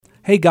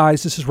Hey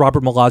guys, this is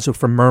Robert Milazzo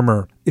from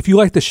Murmur. If you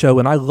like the show,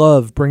 and I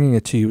love bringing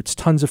it to you, it's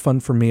tons of fun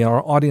for me.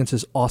 Our audience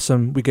is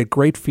awesome. We get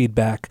great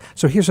feedback.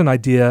 So here's an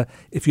idea.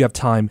 If you have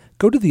time,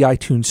 go to the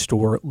iTunes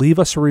store, leave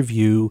us a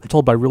review. I'm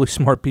told by really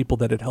smart people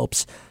that it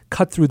helps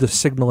cut through the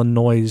signal and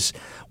noise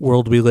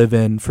world we live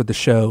in for the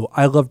show.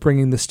 I love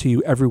bringing this to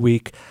you every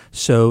week.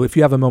 So if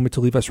you have a moment to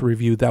leave us a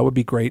review, that would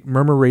be great.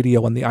 Murmur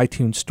Radio on the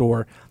iTunes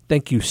store.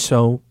 Thank you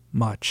so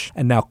much.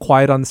 And now,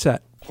 quiet on the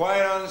set.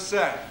 Quiet on the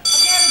set.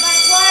 Okay, everybody,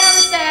 quiet on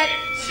the set.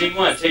 Scene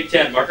 1, take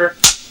 10, marker.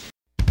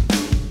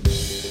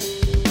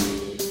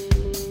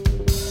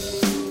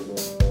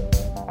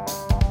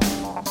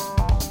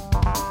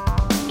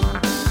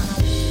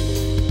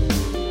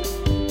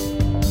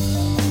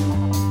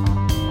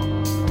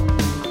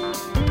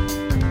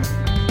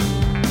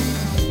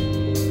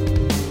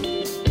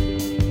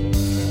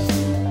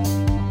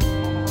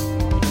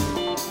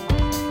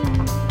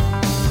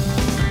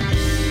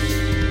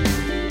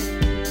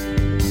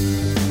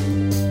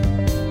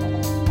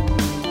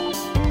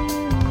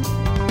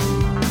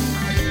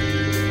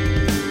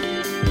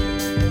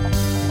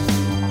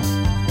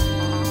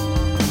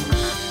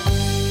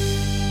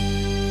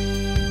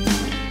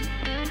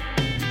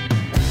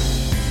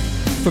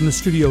 From the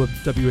studio of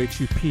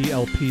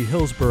WHUP-LP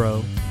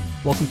Hillsborough,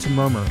 welcome to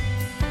Murmur.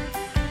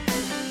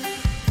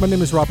 My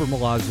name is Robert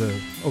Milazzo.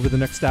 Over the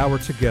next hour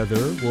together,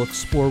 we'll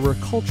explore where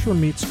culture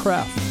meets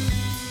craft.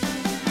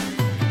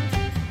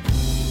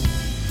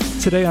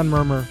 Today on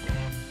Murmur,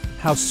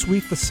 How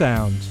Sweet the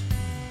Sound.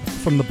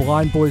 From the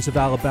Blind Boys of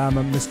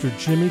Alabama, Mr.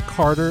 Jimmy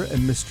Carter and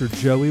Mr.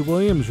 Joey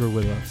Williams are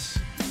with us.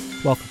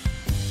 Welcome.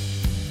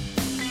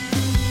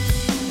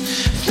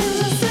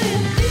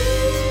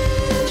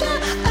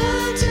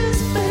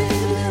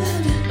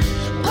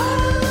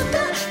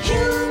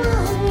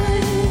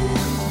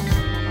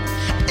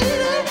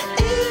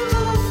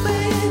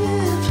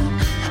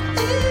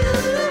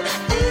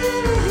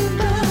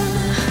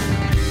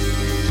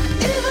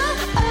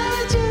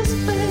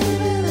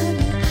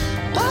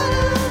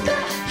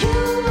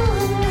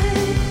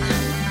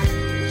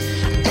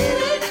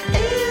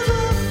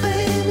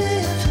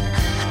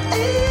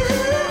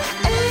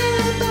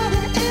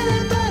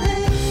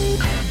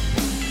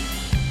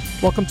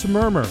 Welcome to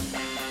Murmur.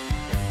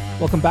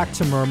 Welcome back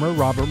to Murmur.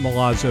 Robert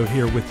Milazzo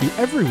here with you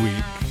every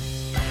week.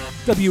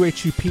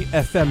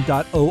 WHUPFM.org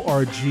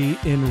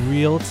in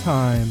real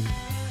time.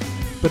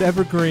 But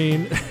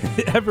evergreen,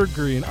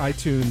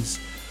 iTunes,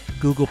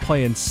 Google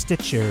Play, and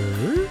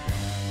Stitcher.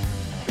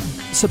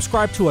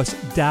 Subscribe to us.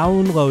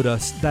 Download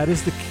us. That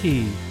is the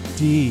key.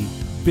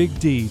 Big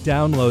D.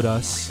 Download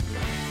us.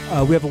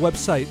 We have a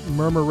website,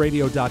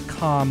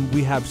 murmurradio.com.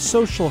 We have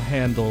social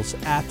handles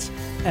at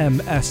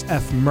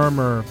MSF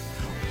Murmur.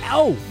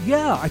 Oh,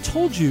 yeah, I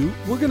told you,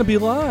 we're going to be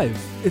live.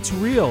 It's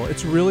real.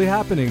 It's really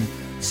happening.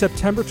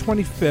 September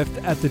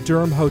 25th at the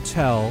Durham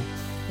Hotel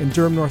in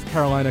Durham, North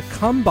Carolina.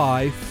 Come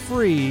by,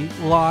 free,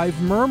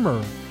 live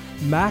Murmur.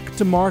 Mac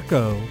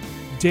DeMarco,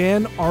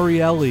 Dan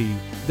Ariely,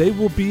 they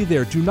will be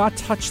there. Do not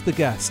touch the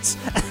guests.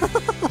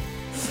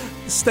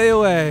 Stay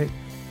away.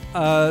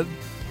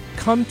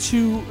 Come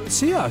to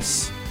see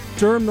us.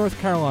 Durham, North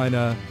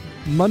Carolina,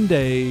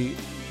 Monday.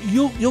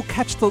 You'll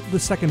catch the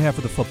second half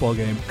of the football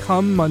game.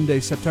 Come Monday,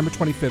 September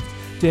 25th.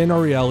 Dan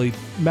Ariely,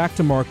 Mac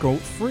DeMarco,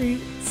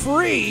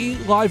 free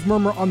live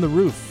Murmur on the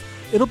roof.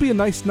 It'll be a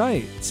nice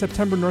night.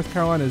 September, North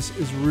Carolina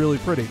is really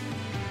pretty.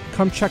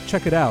 Come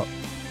check it out.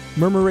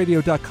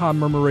 Murmurradio.com,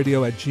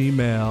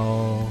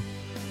 murmurradio@gmail.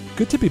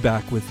 Good to be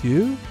back with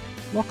you.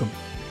 Welcome.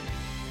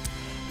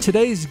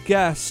 Today's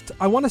guest,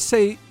 I want to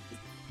say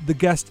the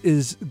guest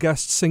is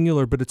guest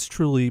singular, but it's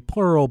truly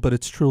plural, but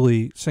it's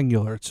truly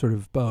singular. It's sort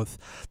of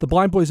both. The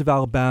Blind Boys of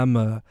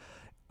Alabama,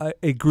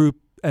 a group,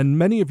 and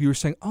many of you are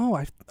saying, oh,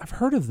 I've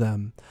heard of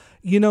them.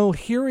 You know,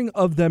 hearing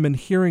of them and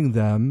hearing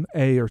them,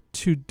 are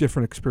two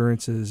different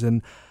experiences.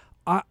 And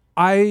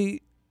I'm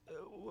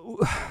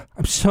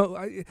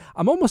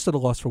almost at a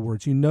loss for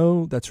words. You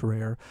know, that's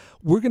rare.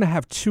 We're going to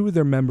have two of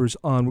their members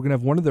on. We're going to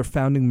have one of their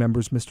founding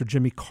members, Mr.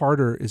 Jimmy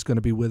Carter, is going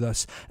to be with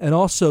us. And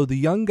also the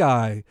young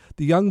guy,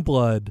 the young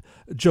blood,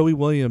 Joey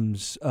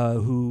Williams,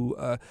 who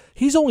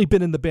he's only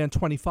been in the band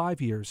 25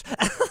 years.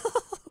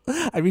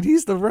 I mean,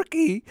 he's the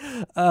rookie.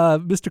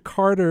 Mr.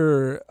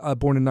 Carter,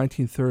 born in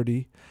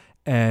 1930.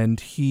 And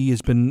he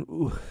has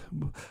been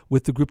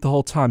with the group the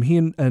whole time. He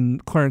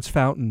and Clarence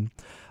Fountain,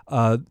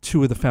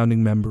 two of the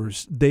founding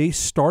members, they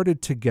started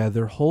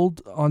together,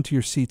 hold onto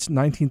your seats,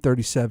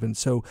 1937.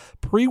 So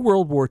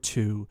pre-World War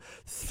II,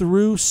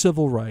 through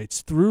civil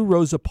rights, through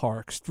Rosa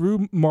Parks,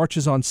 through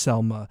marches on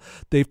Selma.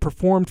 They've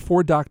performed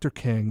for Dr.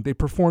 King. They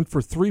performed for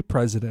 3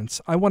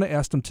 presidents. I want to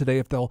ask them today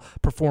if they'll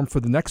perform for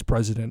the next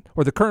president,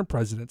 or the current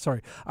president,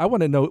 sorry. I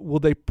want to know,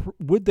 would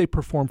they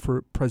perform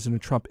for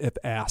President Trump if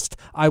asked?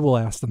 I will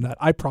ask them that.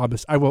 I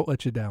promise. I won't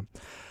let you down.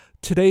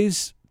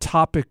 Today's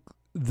topic,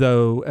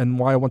 though, and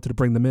why I wanted to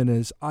bring them in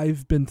is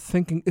I've been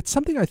thinking, it's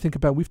something I think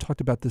about. We've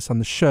talked about this on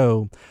the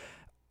show.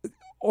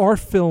 are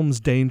films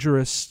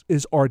dangerous?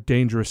 Is art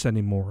dangerous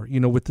anymore?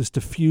 With this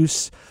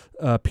diffuse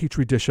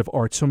petri dish of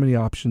art, so many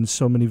options,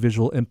 so many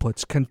visual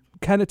inputs,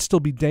 can it still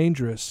be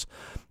dangerous?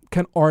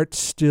 Can art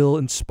still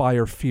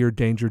inspire fear,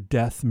 danger,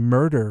 death,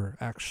 murder,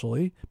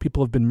 actually?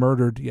 People have been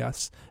murdered,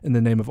 yes, in the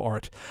name of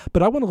art.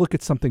 But I want to look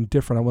at something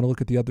different. I want to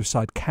look at the other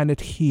side. Can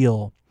it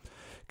heal?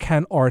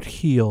 Can art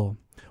heal?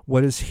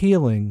 What is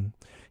healing?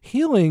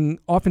 Healing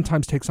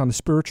oftentimes takes on a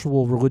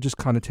spiritual, religious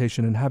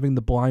connotation, and having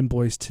the Blind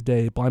Boys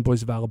today, Blind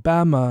Boys of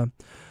Alabama,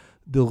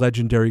 the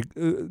legendary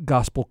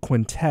gospel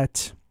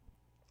quartet,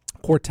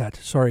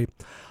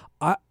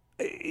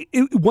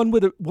 one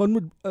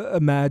would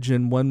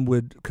imagine, one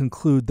would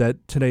conclude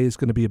that today is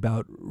going to be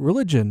about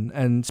religion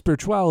and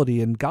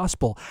spirituality and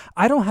gospel.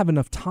 I don't have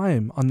enough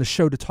time on the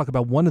show to talk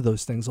about one of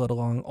those things, let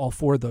alone all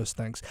four of those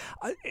things.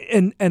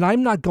 And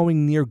I'm not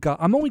going near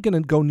I'm only going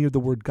to go near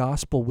the word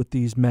gospel with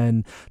these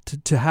men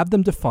to have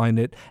them define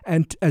it,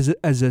 and as a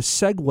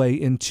segue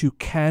into,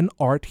 can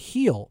art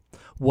heal?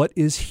 What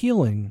is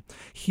healing?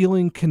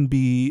 Healing can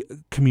be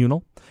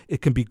communal,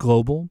 it can be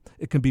global,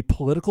 it can be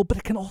political, but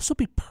it can also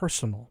be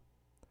personal.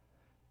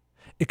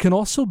 It can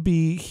also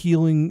be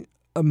healing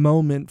a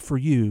moment for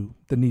you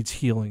that needs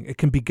healing. It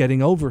can be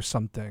getting over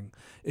something.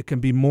 It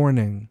can be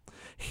mourning.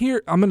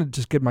 Here, I'm going to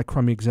just get my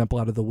crummy example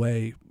out of the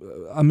way.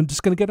 I'm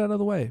just going to get out of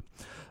the way.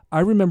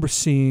 I remember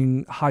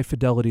seeing High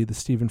Fidelity, the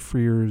Stephen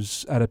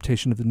Frears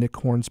adaptation of the Nick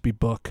Hornsby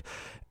book,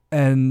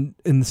 and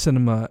in the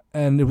cinema,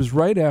 and it was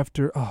right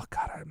after. Oh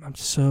God, I'm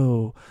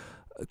so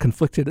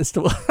conflicted as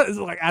to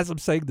like, as I'm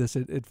saying this,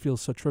 it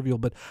feels so trivial.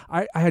 But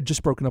I had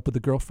just broken up with a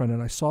girlfriend,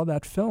 and I saw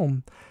that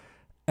film.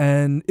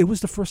 And it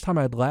was the first time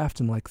I'd laughed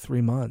in like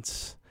 3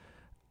 months.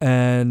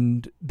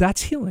 And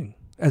that's healing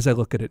as I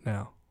look at it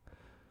now.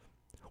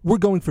 We're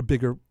going for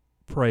bigger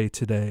prey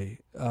today,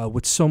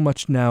 with so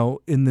much now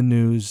in the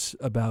news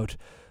about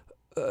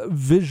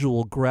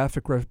visual,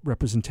 graphic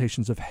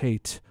representations of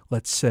hate,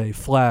 let's say,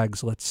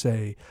 flags, let's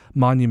say,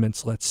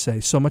 monuments, let's say,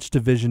 so much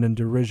division and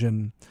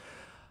derision.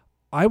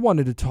 I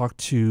wanted to talk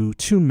to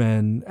two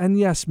men, and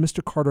yes,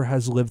 Mr. Carter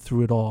has lived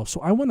through it all.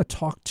 So I want to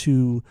talk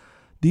to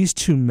these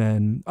two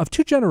men of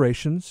two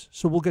generations,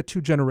 so we'll get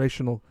two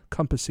generational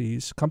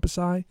compasses.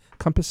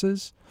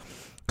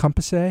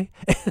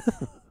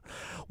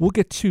 We'll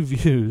get two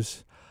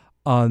views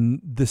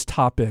on this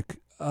topic.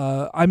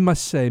 I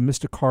must say,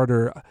 Mr.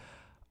 Carter,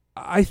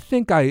 I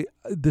think I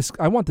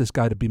want this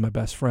guy to be my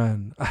best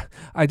friend.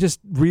 I just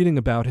reading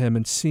about him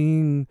and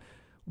seeing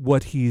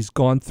what he's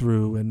gone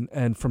through,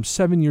 and from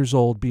 7 years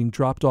old being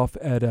dropped off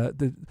at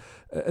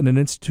an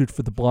institute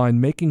for the blind,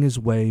 making his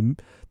way.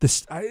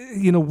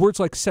 Words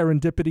like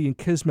serendipity and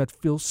kismet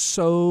feel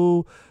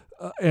so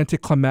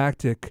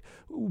anticlimactic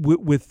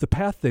with the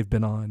path they've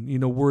been on.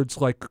 Words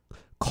like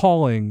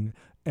calling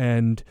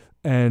and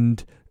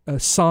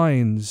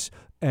signs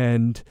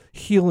and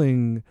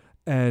healing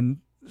and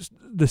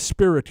the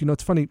spirit.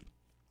 It's funny.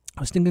 I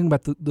was thinking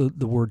about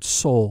the word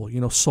soul.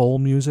 Soul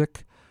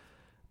music.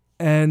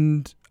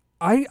 And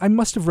I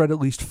must have read at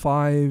least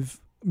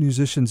 5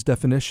 musicians'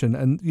 definition.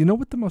 And you know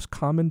what the most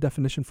common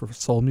definition for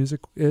soul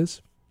music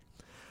is?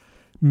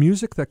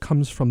 Music that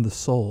comes from the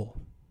soul.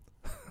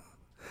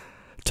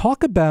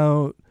 Talk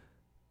about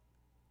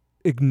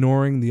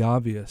ignoring the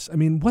obvious. I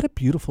mean, what a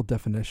beautiful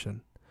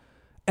definition.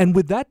 And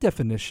with that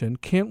definition,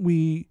 can't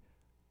we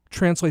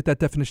translate that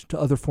definition to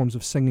other forms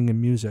of singing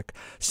and music?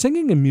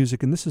 Singing and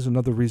music, and this is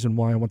another reason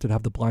why I wanted to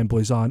have the Blind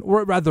Boys on,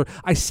 or rather,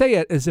 I say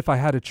it as if I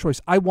had a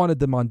choice. I wanted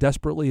them on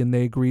desperately, and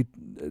they agreed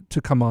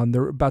to come on.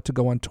 They're about to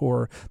go on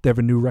tour. They have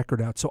a new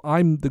record out, so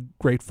I'm the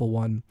grateful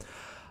one.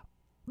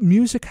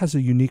 Music has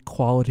a unique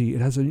quality.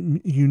 It has a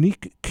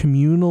unique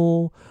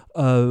communal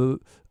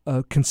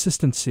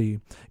consistency.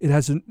 It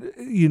has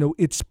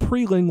it's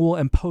prelingual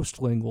and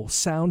postlingual.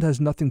 Sound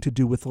has nothing to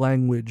do with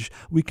language.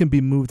 We can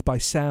be moved by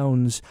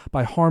sounds,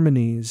 by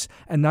harmonies,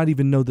 and not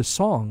even know the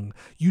song.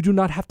 You do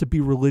not have to be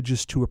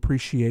religious to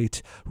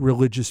appreciate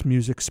religious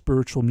music,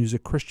 spiritual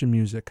music, Christian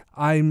music.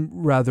 I'm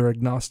rather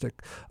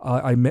agnostic,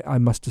 I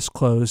must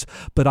disclose,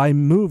 but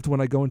I'm moved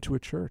when I go into a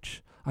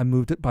church. I'm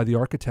moved by the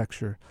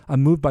architecture.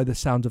 I'm moved by the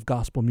sound of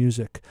gospel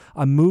music.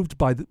 I'm moved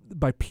by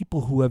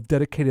people who have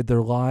dedicated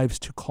their lives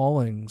to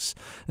callings.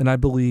 And I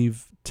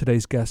believe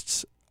today's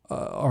guests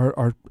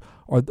are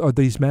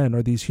these men,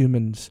 are these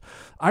humans.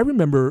 I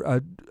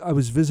remember I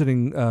was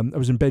visiting, I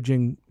was in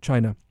Beijing,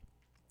 China,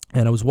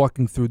 and I was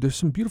walking through, there's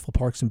some beautiful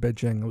parks in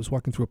Beijing. I was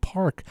walking through a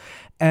park,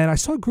 and I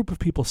saw a group of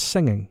people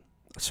singing.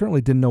 I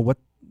certainly didn't know what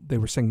they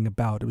were singing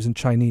about. It was in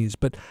Chinese,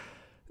 but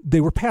they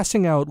were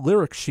passing out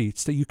lyric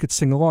sheets that you could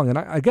sing along. And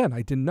I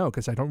didn't know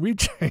because I don't read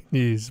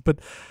Chinese, but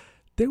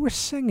they were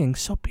singing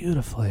so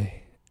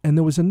beautifully. And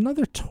there was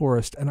another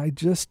tourist, and I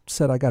just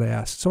said, I got to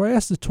ask. So I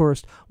asked the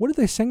tourist, what are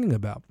they singing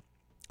about?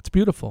 It's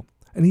beautiful.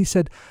 And he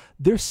said,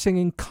 they're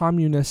singing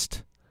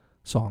communist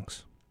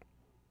songs.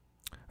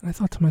 And I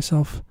thought to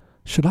myself,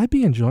 should I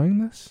be enjoying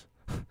this?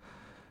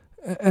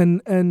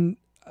 And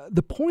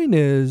the point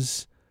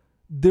is,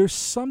 there's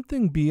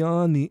something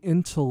beyond the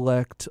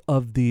intellect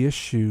of the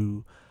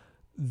issue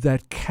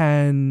that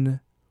can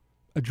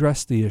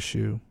address the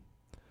issue.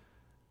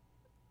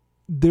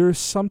 There's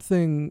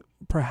something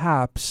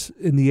perhaps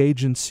in the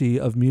agency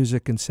of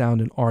music and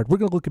sound and art. We're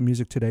going to look at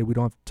music today. We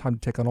don't have time to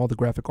take on all the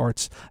graphic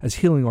arts as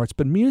healing arts,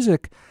 but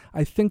music,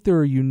 I think there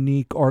are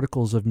unique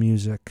articles of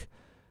music,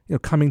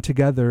 coming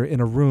together in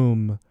a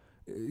room.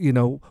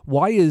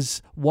 Why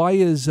is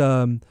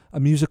a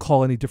music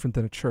hall any different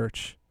than a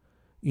church?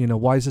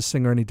 Why is a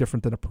singer any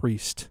different than a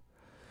priest?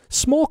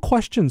 Small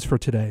questions for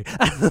today.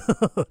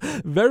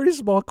 Very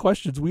small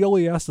questions. We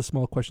only ask the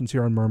small questions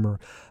here on Murmur.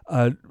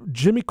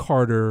 Jimmy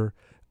Carter,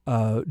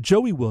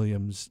 Joey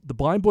Williams, the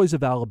Blind Boys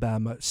of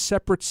Alabama,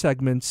 separate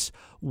segments,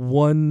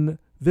 one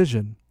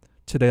vision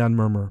today on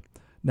Murmur.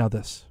 Now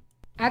this.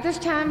 At this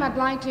time, I'd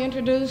like to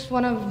introduce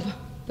one of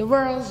the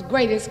world's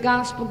greatest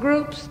gospel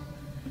groups,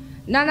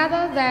 none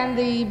other than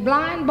the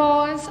Blind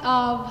Boys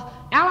of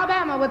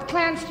Alabama with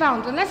Clarence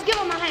Fountain. Let's give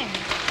them a hand.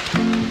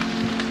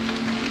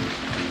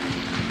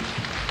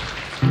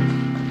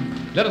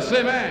 Let us say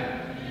amen.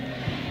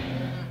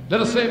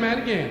 Let us say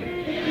amen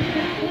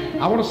again.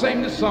 I want to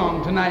sing this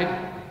song tonight,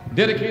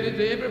 dedicated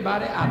to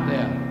everybody out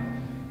there.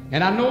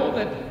 And I know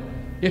that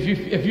if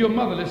you're a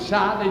motherless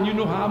child, then you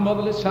know how a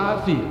motherless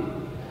child feels.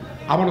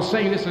 I want to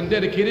sing this and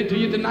dedicate it to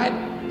you tonight,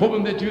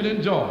 hoping that you'll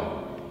enjoy it.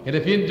 And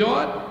if you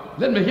enjoy it,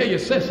 let me hear you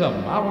say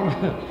something. I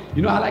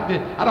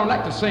don't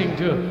like to sing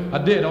to a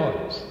dead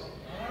audience.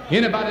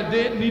 Anybody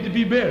dead need to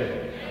be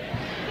buried.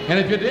 And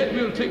if you're dead,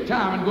 we'll take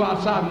time and go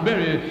outside and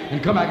bury you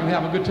and come back and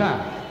have a good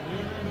time.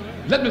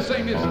 Let me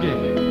sing this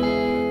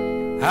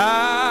again.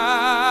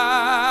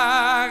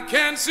 I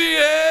can see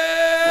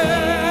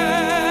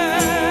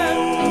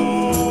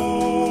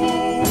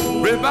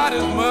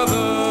everybody's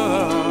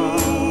mother.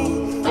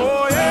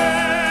 Oh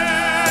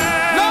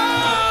yeah.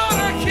 Lord,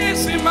 I can't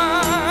see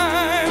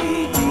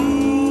mine.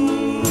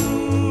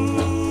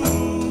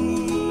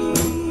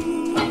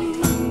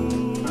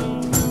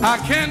 I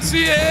can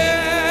see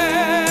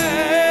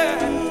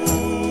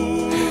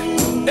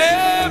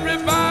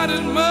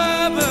everybody's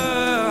mother.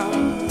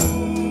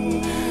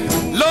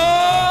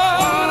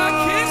 Lord, I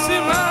can't see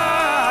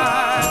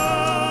mine.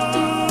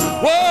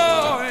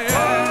 Whoa,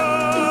 yeah.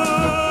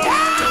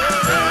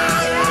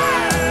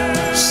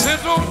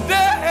 Since old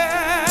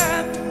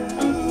death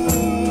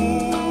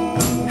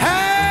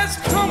has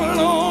come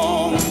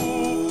along,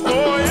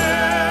 oh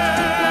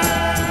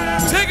yeah,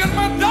 taking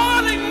my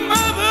darling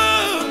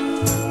mother,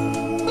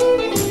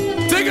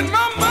 taking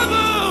my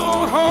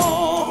mother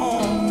home.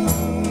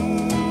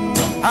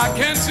 I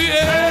can see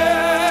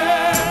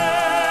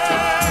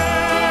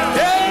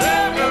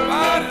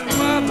everybody's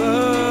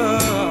mother.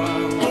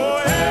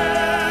 Oh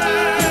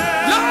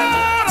yeah.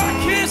 Lord, I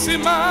can't see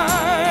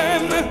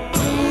mine.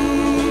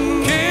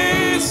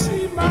 Can't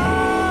see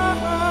mine.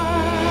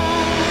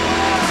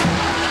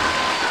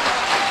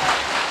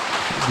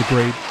 The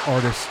great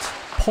artist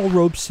Paul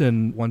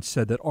Robeson once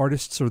said that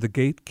artists are the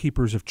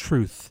gatekeepers of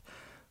truth.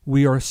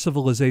 We are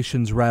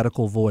civilization's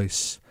radical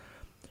voice.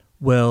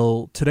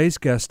 Well, today's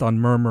guest on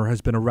Murmur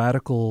has been a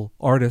radical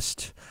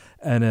artist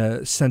and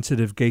a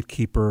sensitive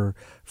gatekeeper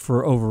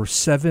for over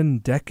 7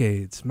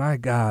 decades. My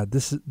God,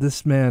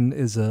 this man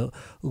is a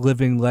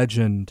living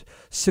legend.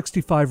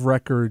 65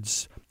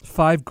 records,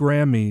 5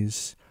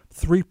 Grammys,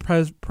 3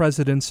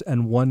 presidents,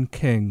 and 1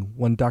 king,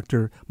 one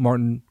Dr.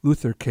 Martin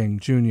Luther King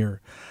Jr.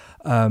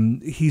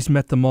 He's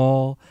met them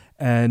all,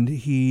 and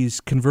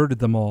he's converted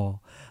them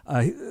all.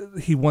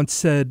 He once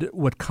said,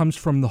 "What comes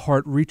from the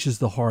heart reaches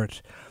the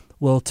heart."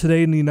 Well,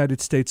 today in the United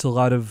States, a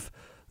lot of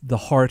the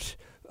heart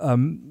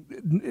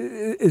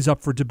is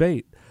up for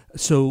debate.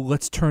 So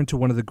let's turn to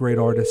one of the great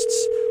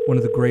artists, one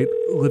of the great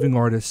living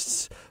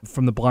artists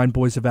from the Blind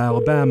Boys of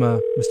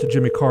Alabama, Mr.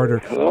 Jimmy Carter.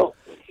 Hello?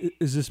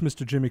 Is this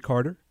Mr. Jimmy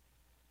Carter?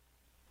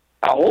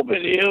 I hope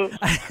it is.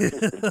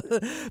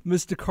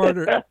 Mr.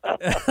 Carter,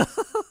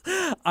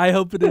 I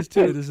hope it is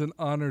too. It is an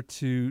honor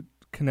to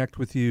connect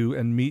with you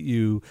and meet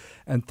you,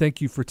 and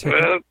thank you for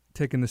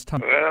taking this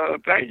time. Well,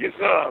 thank you,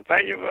 sir.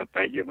 Thank you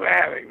for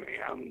having me.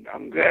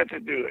 I'm glad to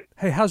do it.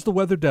 Hey, how's the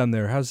weather down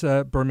there? How's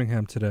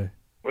Birmingham today?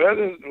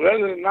 Weather's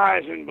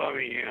nice in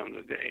Birmingham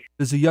today.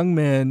 As a young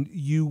man,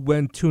 you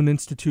went to an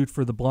institute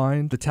for the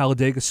blind, the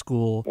Talladega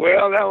School.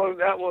 Well,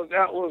 that was.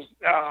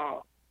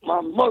 My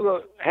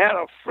mother had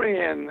a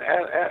friend.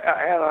 Had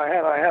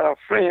a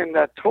friend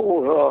that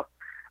told her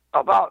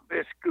about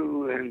this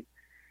school, and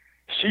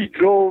she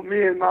drove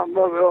me and my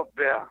mother up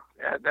there.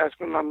 That's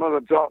when my mother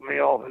dropped me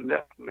off and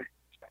left me.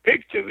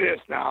 Picture this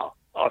now: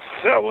 a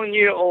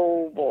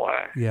 7-year-old boy.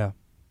 Yeah.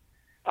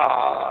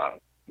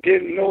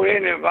 Didn't know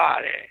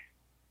anybody.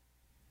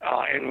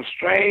 In a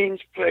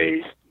strange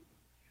place,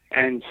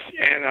 and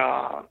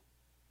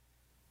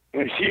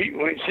when she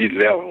left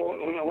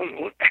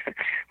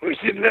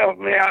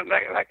me out,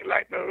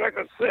 like the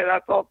record said, I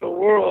thought the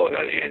world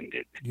had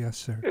ended. Yes,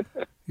 sir.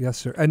 Yes,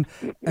 sir.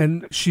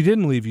 And she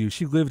didn't leave you.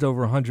 She lived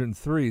over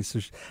 103,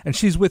 and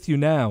she's with you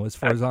now, as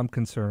far as I'm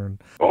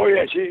concerned. Oh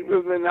yeah, she's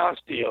with me now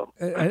still.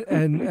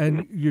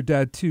 And your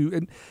dad too.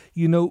 And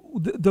you know,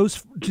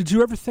 those. Did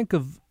you ever think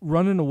of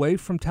running away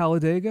from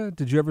Talladega?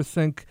 Did you ever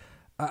think,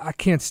 I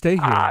can't stay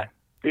here?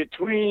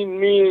 between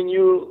me and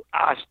you,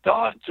 I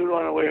started to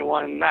run away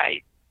one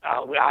night.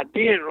 I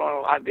did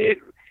run.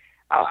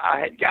 I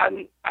had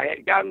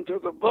gotten to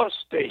the bus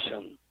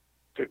station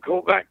to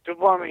go back to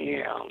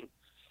Birmingham,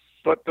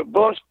 but the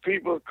bus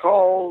people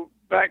called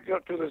back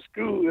up to the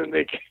school, and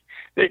they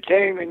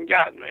came and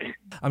got me.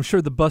 I'm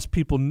sure the bus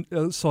people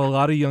saw a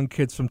lot of young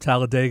kids from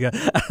Talladega.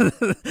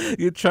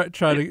 You try to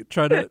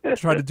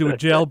do a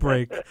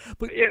jailbreak.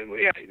 But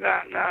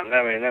Now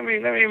let me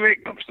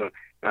make up some.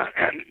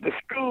 And the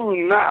school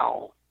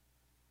now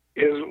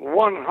is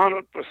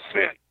 100%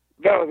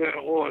 better than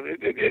it was.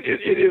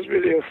 It is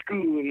really a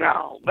school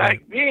now.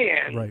 Back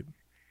then, right.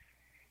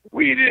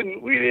 we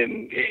didn't.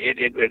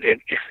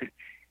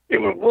 It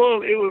was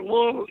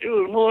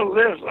more or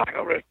less like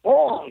a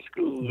reform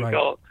school, right.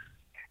 Because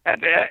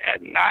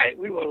at night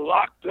we were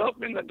locked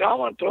up in the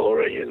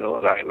dormitory,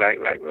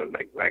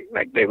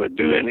 like they were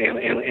doing in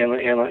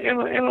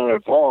a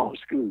reform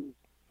school.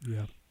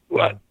 Yeah.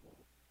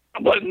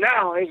 But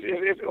now it's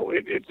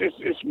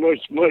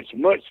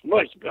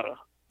much better.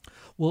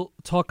 Well,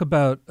 talk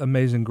about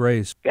Amazing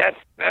Grace. That's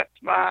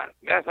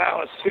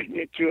our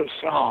signature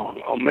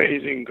song,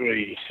 Amazing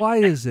Grace. Why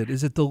is it?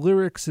 Is it the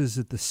lyrics? Is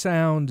it the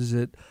sound? Is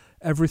it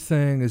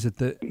everything? Is it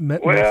the? No.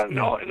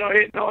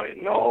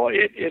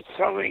 It's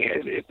something.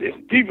 It's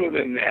deeper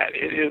than that.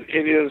 It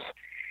is.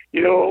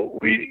 You know,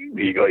 we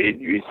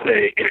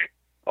say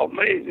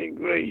Amazing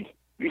Grace.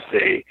 We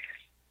say,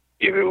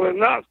 if it was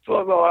not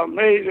for the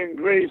amazing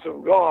grace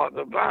of God,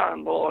 the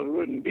blind boys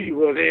wouldn't be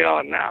where they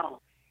are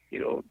now. You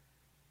know,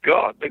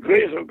 God, the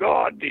grace of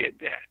God did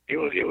that. It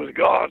was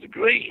God's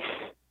grace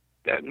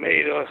that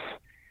made us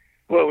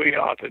where we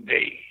are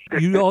today.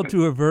 You all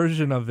do a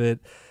version of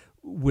it,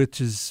 which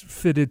is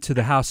fitted to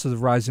the House of the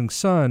Rising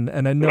Sun,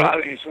 and I know,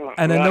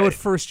 I know at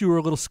first you were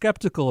a little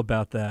skeptical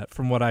about that,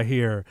 from what I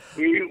hear.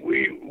 We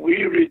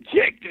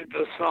rejected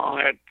the song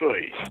at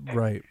first,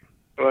 right?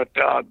 But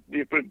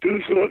the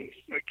producer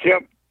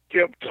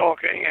kept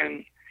talking,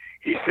 and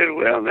he said,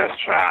 "Well, let's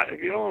try it.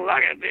 If you don't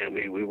like it, then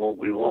we won't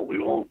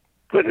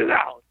put it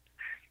out."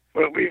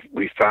 But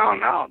we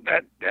found out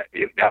that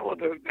was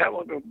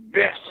the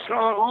best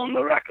song on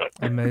the record.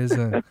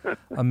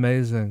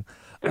 Amazing.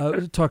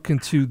 Talking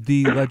to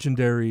the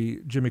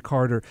legendary Jimmy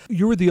Carter,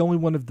 you were the only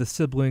one of the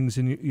siblings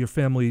in your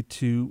family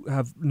to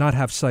not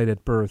have sight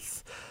at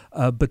birth.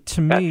 But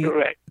to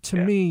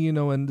me, you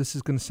know, and this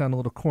is going to sound a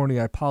little corny,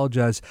 I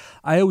apologize.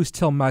 I always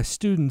tell my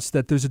students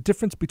that there's a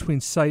difference between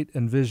sight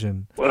and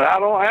vision. Well, I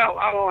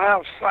don't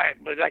have sight,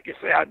 but like you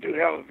say, I do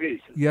have a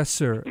vision. Yes,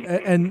 sir.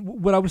 And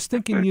what I was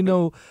thinking, you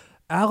know,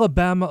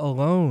 Alabama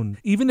alone,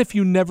 even if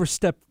you never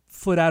step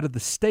foot out of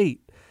the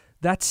state,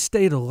 that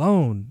state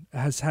alone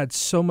has had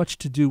so much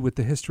to do with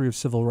the history of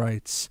civil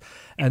rights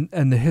and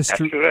the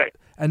history. That's correct.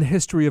 And the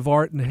history of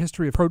art and the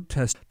history of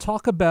protest.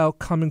 Talk about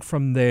coming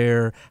from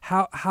there,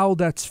 how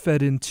that's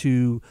fed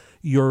into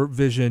your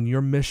vision,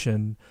 your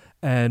mission,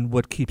 and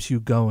what keeps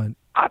you going.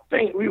 I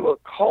think we were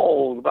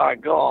called by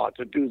God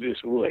to do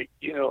this work.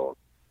 You know,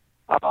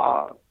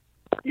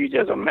 you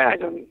just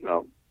imagine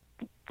 4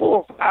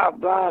 or 5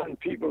 blind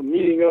people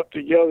meeting up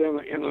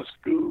together in a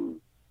school,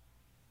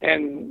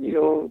 and you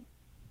know,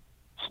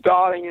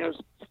 starting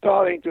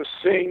to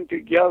sing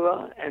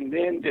together, and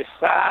then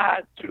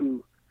decide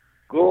to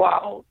go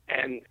out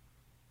and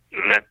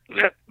let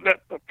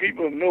the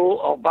people know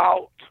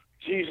about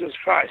Jesus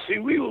Christ. See,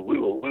 we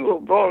were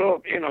brought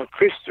up in a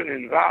Christian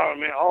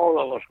environment. All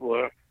of us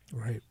were.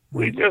 Right.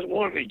 We just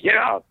wanted to get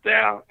out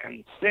there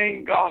and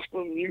sing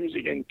gospel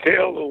music and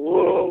tell the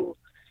world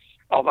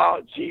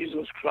about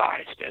Jesus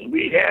Christ. And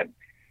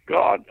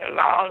God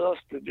allowed us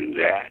to do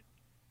that.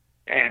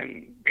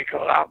 And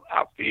because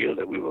I feel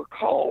that we were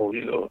called,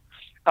 you know,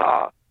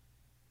 as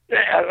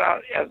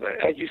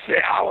you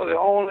say, I was the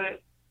only.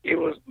 It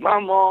was my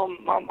mom.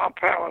 My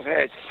parents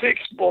had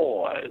 6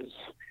 boys,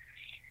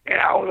 and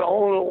I was the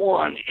only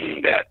one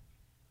that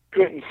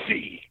couldn't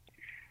see.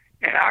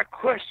 And I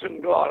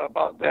questioned God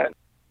about that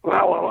when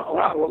I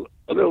was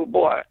a little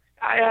boy.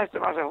 I asked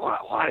him. I said,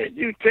 "Why did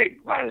you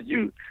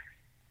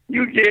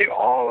gave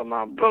all of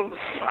my brothers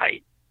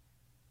sight,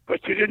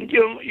 but you didn't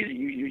give them?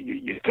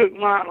 You took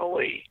mine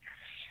away."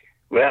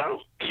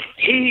 Well,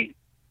 he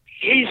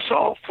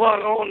saw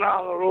further on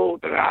down the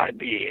road than I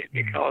did,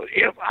 because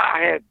if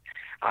I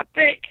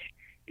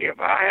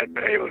had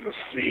been able to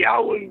see, I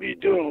wouldn't be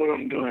doing what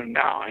I'm doing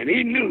now. And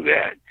he knew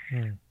that.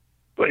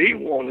 But he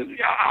wanted,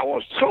 I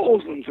was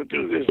chosen to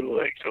do this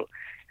work. So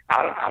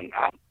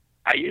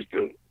I used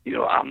to, you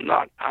know, I'm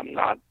not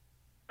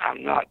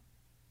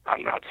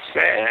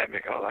sad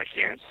because I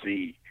can't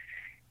see.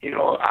 You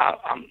know,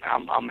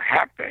 I'm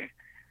happy.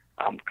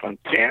 I'm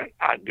content.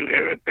 I do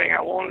everything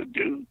I want to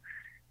do.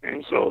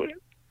 And so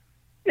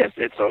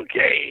it's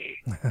okay.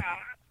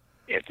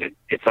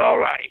 It's all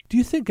right. Do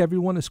you think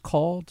everyone is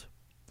called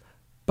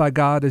by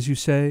God, as you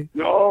say?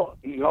 No,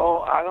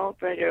 I don't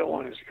think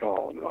everyone is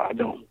called. No, I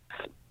don't.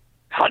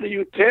 How do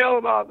you tell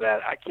about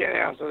that? I can't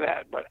answer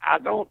that. But I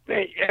don't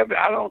think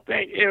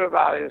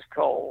everybody is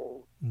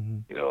called. Mm-hmm.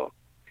 You know,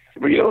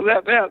 But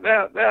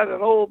that's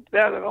an old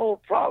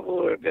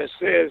proverb that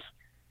says,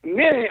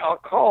 "Many are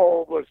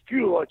called, but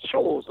few are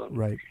chosen."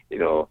 Right. We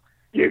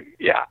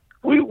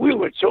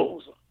were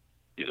chosen.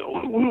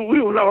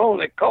 We were not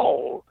only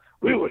called,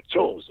 we were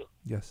chosen.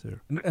 Yes,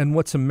 sir. And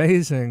what's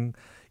amazing,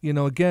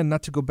 again,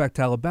 not to go back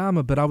to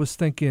Alabama, but I was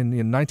thinking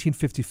in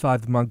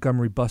 1955, the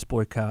Montgomery bus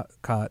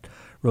boycott,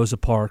 Rosa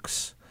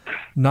Parks.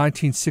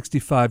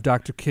 1965,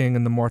 Dr. King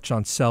and the March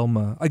on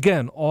Selma.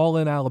 Again, all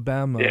in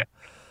Alabama. Yeah.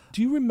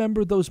 Do you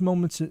remember those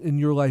moments in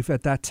your life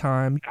at that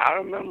time? I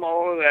remember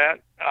all of that.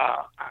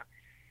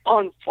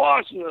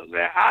 Unfortunately,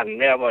 I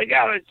never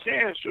got a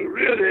chance to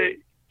really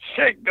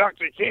shake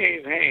Dr.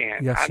 King's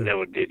hand. Yes, I sir.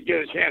 never did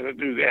get a chance to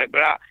do that.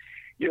 But I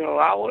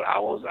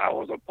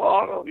was a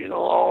part of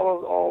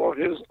all of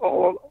his. We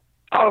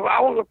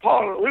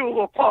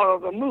were a part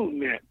of the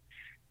movement,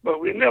 but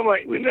we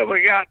never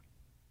got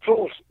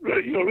close,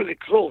 really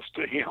close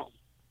to him.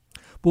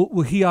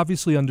 Well, he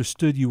obviously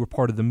understood you were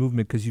part of the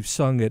movement because you've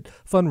sung at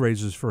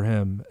fundraisers for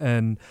him,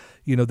 and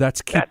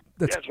that's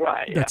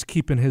right. Yeah. That's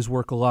keeping his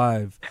work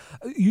alive.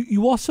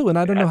 You also, and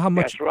I don't know how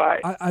much. That's right.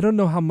 I don't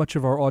know how much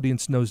of our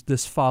audience knows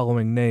this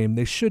following name.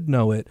 They should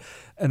know it,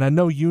 and I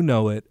know you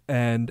know it.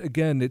 And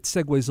again, it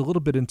segues a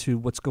little bit into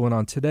what's going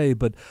on today.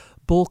 But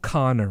Bull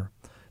Connor,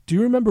 do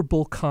you remember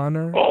Bull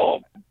Connor? Oh,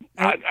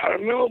 I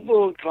remember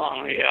Bull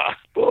Connor. Yeah,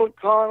 Bull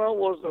Connor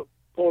was a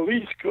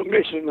police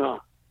commissioner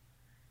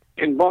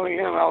in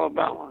Birmingham,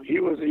 Alabama. He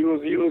was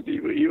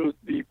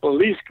the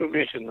police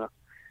commissioner.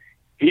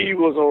 He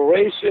was a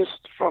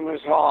racist from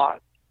his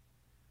heart.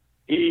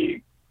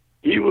 He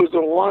was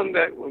the one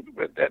that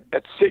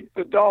sicked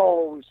the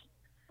dogs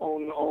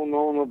on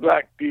the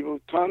black people,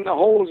 turned the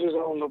hoses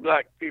on the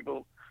black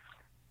people.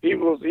 He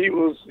was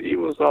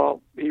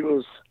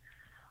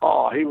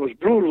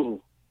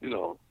brutal.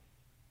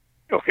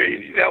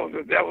 Okay, that was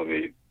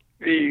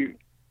the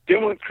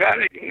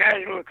Democratic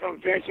National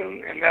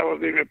Convention, and that was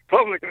the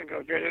Republican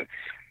Convention.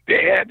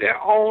 They had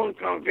their own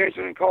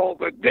convention called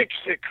the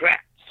Dixiecrats,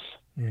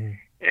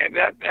 and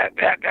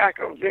that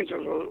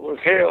convention was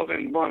held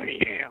in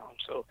Birmingham.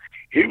 So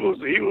he was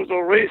a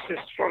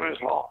racist from his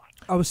heart.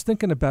 I was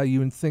thinking about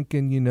you and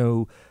thinking,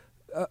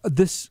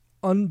 this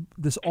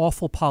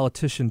awful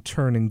politician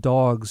turning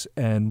dogs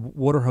and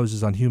water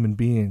hoses on human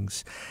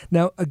beings.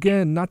 Now,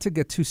 again, not to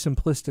get too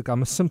simplistic,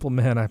 I'm a simple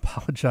man, I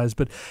apologize,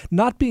 but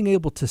not being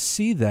able to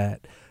see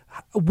that,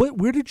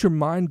 where did your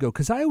mind go?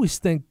 Because I always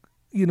think,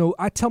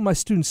 I tell my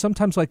students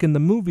sometimes, like in the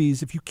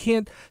movies, if you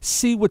can't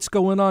see what's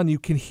going on, you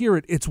can hear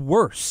it, it's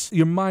worse.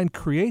 Your mind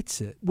creates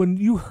it. When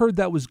you heard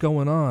that was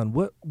going on,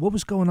 what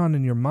was going on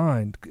in your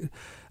mind?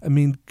 I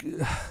mean,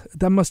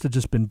 that must have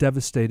just been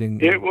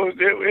devastating. It was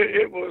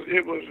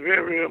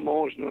very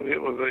emotional.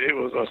 It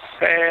was a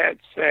sad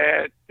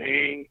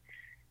thing,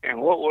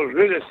 and what was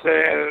really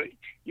sad,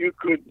 you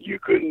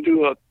couldn't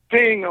do a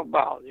thing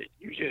about it.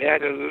 You just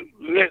had to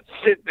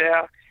sit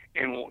there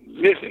and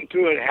listen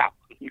to it happen.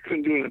 You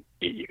couldn't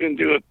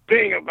do a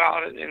thing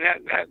about it, and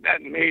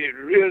that made it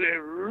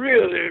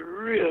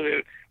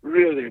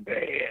really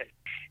bad.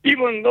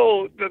 Even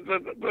though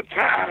the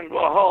times were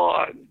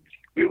hard,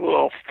 we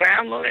were a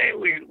family.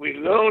 We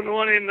loved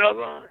one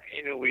another.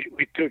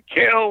 We took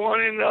care of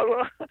one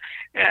another,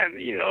 and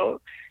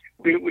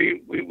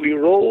we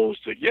rose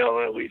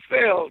together. We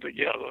fell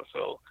together.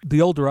 So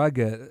the older I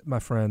get, my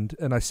friend,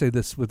 and I say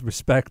this with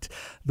respect,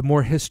 the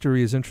more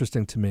history is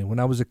interesting to me. When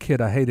I was a kid,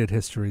 I hated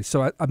history,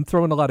 so I'm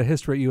throwing a lot of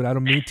history at you, and I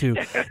don't mean to.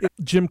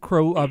 Jim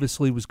Crow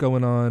obviously was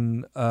going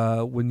on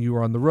when you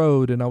were on the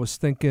road, and I was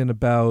thinking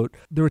about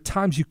there were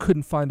times you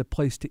couldn't find a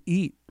place to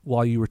eat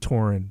while you were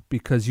touring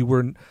because you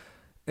weren't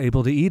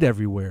able to eat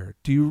everywhere.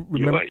 Do you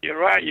remember? You're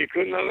right. You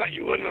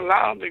weren't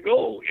allowed to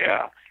go.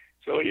 Yeah.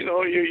 So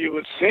you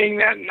would sing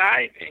that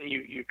night, and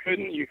you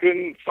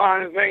couldn't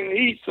find anything to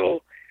eat.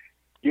 So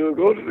you would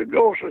go to the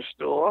grocery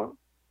store,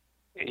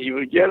 and you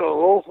would get a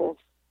loaf of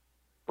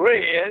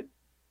bread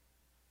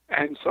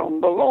and some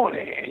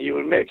bologna, and you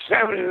would make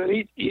sandwiches and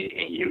eat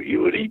and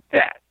you would eat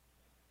that.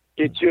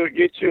 Get your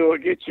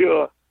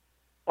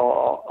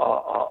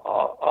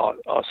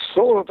a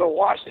soda to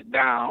wash it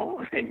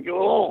down and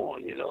go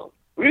on.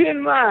 We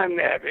didn't mind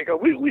that because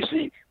we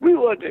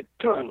were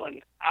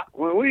determined.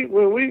 When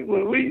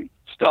we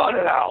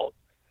started out,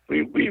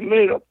 we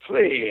made a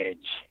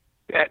pledge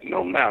that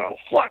no matter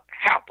what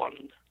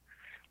happened,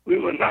 we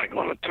were not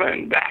going to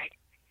turn back.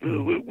 We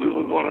were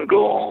going to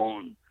go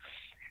on,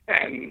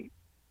 and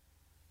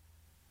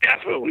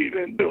that's what we've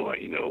been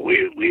doing.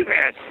 We've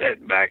had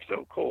setbacks,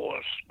 of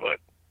course, but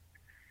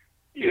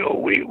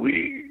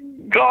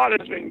God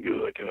has been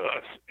good to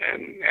us,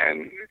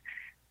 and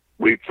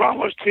we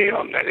promised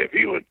him that if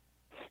he would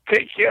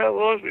take care of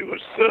us, we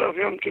would serve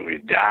him till we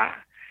die,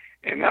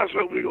 and that's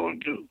what we're going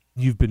to do.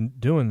 You've been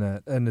doing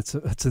that, and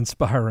it's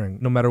inspiring.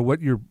 No matter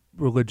what your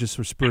religious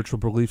or spiritual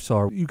beliefs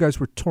are, you guys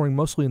were touring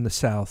mostly in the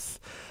South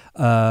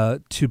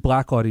to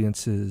black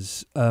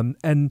audiences,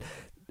 and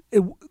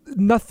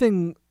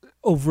nothing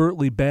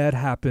overtly bad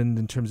happened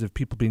in terms of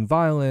people being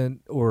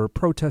violent or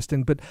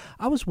protesting. But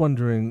I was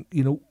wondering,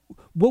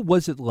 What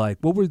was it like?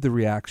 What were the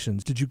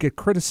reactions? Did you get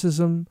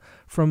criticism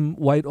from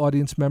white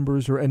audience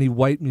members or any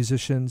white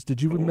musicians?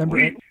 Did you remember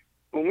it?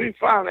 When we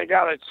finally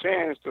got a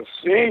chance to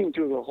sing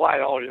to the white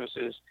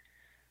audiences,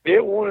 they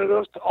wanted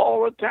us to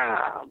all the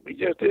time. We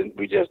just didn't.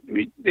 We just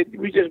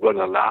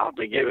wasn't allowed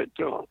to give it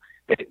to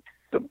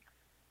them.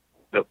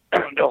 The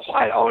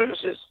white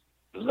audiences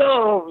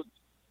loved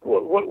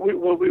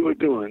what we were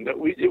doing. That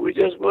we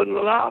just wasn't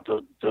allowed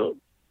to.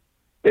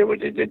 They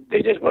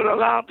just weren't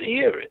allowed to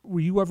hear it.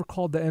 Were you ever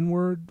called the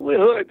N-word? We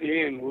heard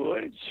the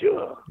N-word,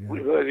 sure. Yeah. We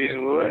heard the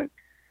N-word,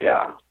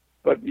 yeah.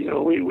 But we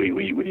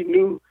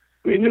knew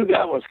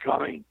that was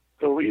coming.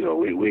 So we were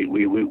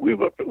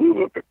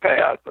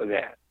prepared for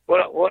that.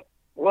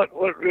 What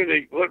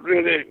really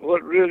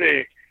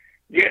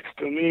gets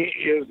to me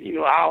is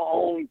our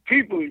own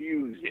people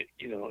use it.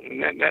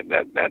 And that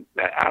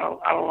I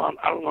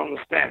don't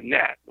understand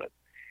that, but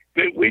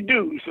we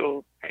do.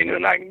 So ain't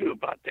nothing I can do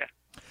about that.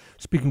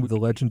 Speaking with the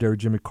legendary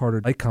Jimmy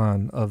Carter,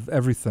 icon of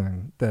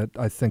everything that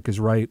I think is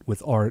right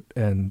with art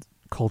and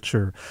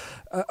culture,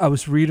 I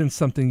was reading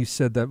something you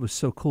said that was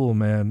so cool,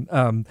 man.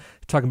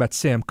 Talking about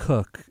Sam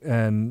Cooke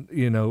and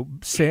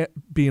Sam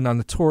being on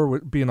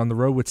the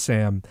road with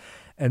Sam.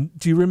 And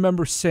do you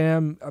remember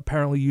Sam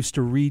apparently used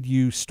to read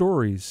you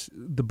stories,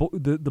 the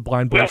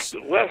blind boys?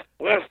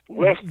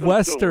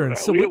 Western.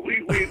 So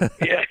we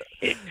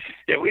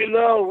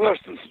love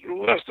Western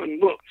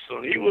books.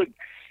 So he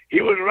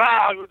would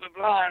ride with the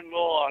blind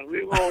boys.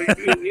 We were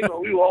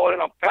all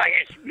in a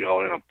package. We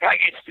all in a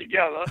package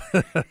together,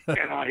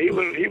 and he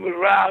would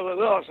ride with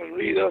us and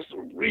read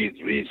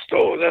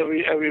stories as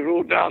we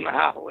rode down the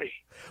highway.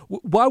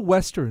 Why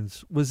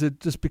Westerns? Was it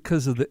just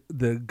because of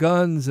the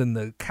guns and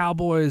the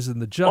cowboys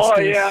and the justice? Oh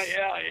yeah,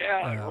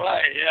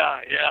 right, yeah.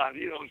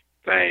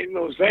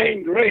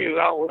 Zane Grey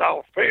was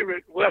our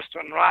favorite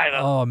Western writer.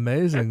 Oh,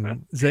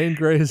 amazing. Zane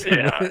Grey is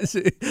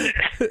amazing.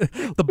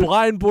 The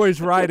Blind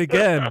Boys Ride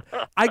Again.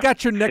 I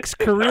got your next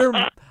career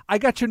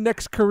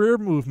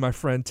move, my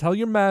friend. Tell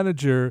your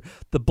manager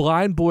the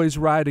Blind Boys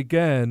Ride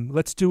Again.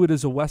 Let's do it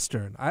as a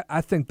Western.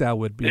 I think that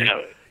would be,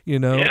 Yeah,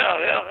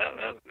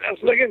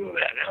 let's look into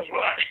that. That's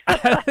right.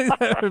 I think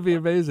that would be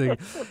amazing.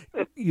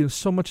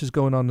 So much is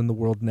going on in the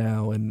world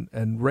now,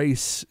 and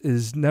race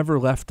is never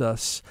left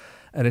us.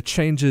 And it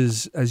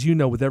changes, as you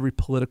know, with every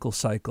political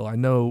cycle. I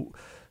know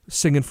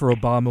singing for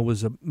Obama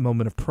was a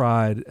moment of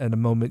pride and a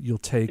moment you'll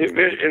take. It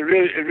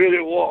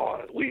really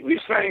was. We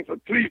sang for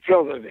 3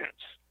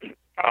 presidents.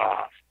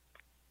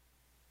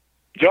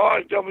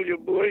 George W.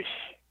 Bush,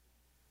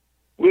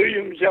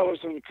 William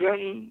Jefferson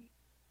Clinton,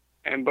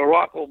 and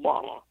Barack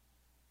Obama.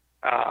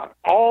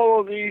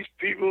 All of these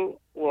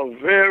people were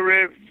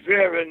very,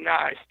 very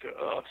nice to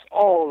us,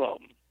 all of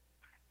them.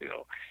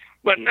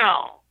 But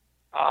now,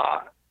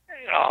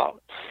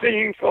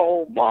 singing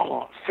for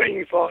Obama,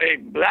 singing for a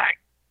black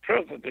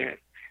president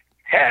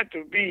had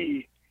to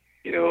be,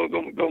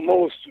 the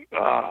most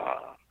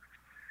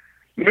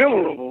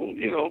memorable,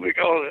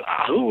 because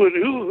who would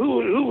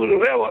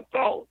have ever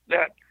thought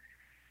that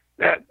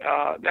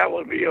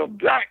would be a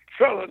black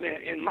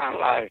president in my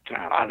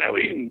lifetime? I never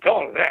even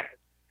thought of that.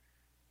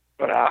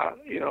 But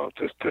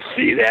to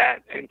see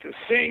that and to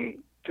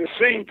sing to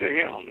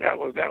him, that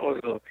was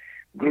a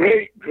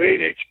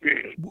great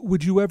experience.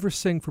 Would you ever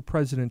sing for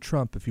President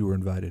Trump if you were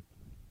invited?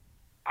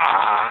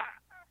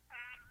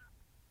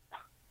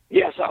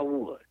 Yes, I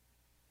would.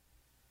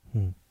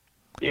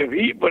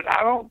 But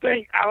I don't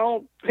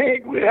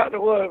think we have to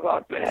worry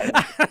about that.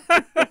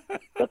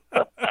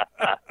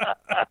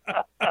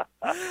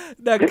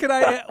 Now,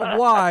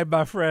 why,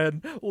 my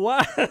friend?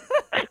 Why?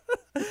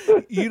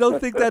 You don't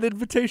think that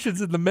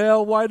invitation's in the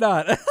mail? Why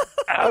not?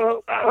 I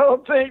don't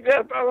think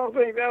that's in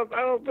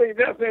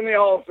the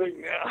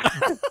offing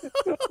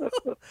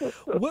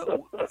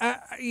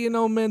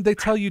now. Man, they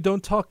tell you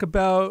don't talk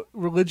about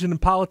religion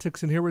and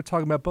politics, and here we're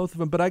talking about both of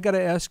them. But I got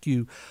to ask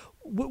you,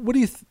 what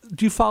do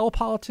you follow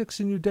politics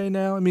in your day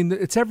now? I mean,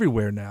 it's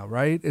everywhere now,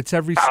 right? It's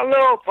every. I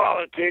love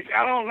politics.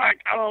 I don't like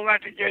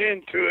to get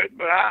into it,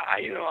 but I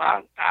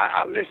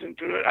listen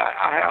to it.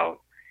 I have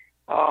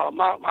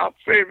my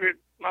favorite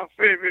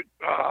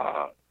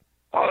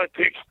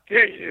politics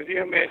station is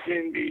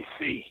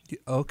MSNBC.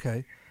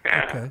 Okay.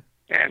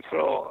 And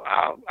so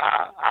I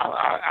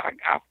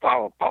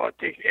follow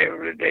politics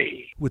every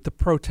day. With the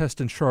protest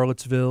in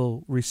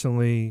Charlottesville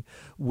recently,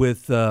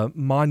 with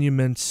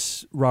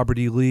monuments, Robert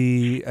E.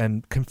 Lee,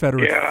 and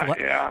Confederate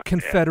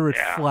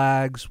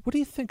flags, what do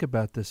you think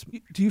about this?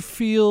 Do you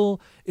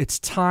feel it's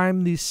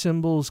time these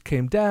symbols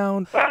came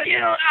down? Well,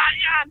 I'll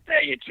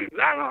tell you the truth.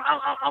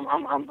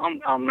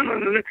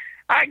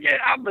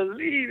 I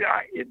believe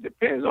it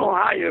depends on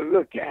how you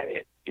look at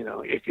it.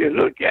 If you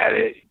look at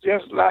it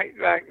just like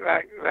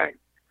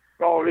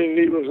Robert E.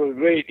 Lee was a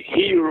great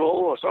hero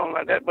or something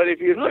like that, but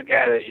if you look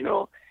at it,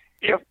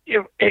 if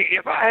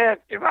I had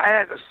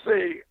to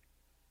say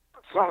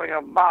something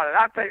about it,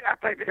 I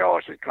think they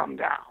all should come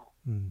down.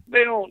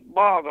 They don't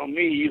bother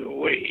me either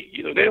way.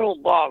 They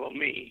don't bother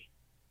me.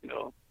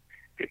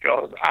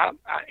 Because I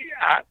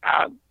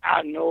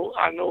know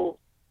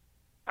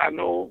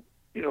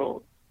you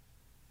know,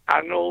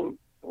 I know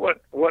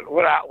what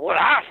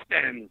I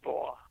stand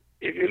for.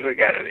 If you look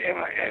at it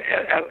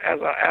as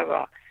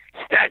a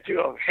statue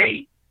of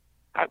hate,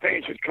 I think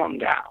it should come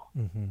down.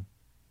 Mm-hmm.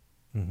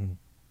 Mm-hmm.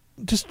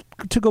 Just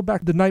to go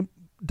back, the night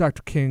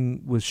Dr.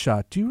 King was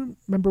shot, do you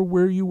remember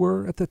where you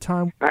were at the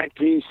time?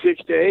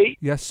 1968.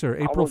 Yes, sir.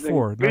 April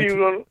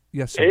 4th.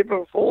 Yes, sir.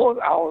 April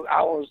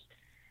 4th.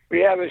 We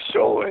had a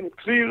show in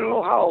Cleveland,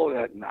 Ohio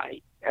that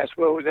night. That's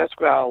where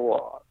I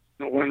was.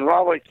 When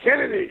Robert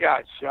Kennedy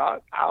got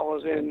shot, I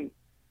was in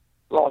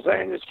Los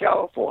Angeles,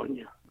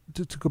 California.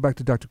 To go back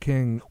to Dr.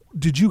 King,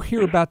 did you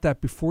hear about that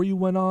before you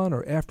went on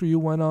or after you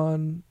went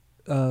on?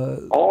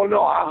 Oh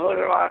no, I heard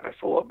about it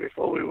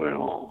before we went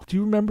on. Do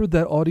you remember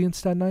that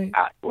audience that night?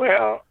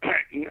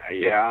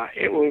 Yeah,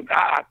 it was.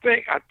 I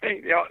think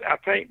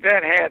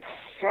that had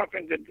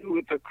something to do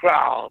with the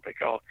crowd,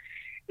 because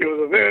it was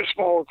a very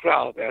small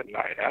crowd that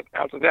night.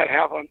 After that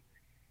happened,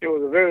 it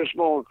was a very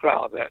small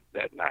crowd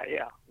that night.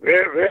 Yeah,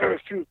 very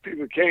few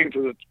people came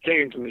to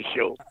the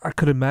show. I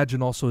could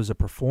imagine also as a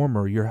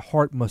performer, your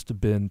heart must have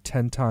been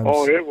 10 times.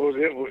 It was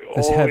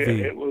heavy.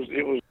 Yeah, it was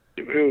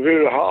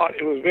very hard.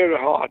 It was very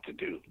hard to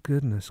do.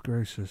 Goodness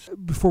gracious!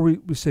 Before we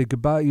say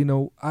goodbye,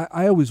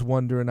 I always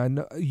wonder, and I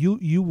know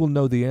you will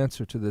know the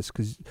answer to this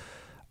because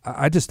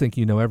I just think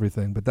you know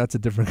everything, but that's a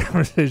different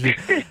conversation.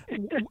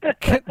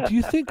 Do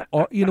you think,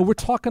 we're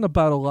talking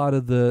about a lot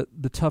of the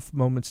tough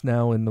moments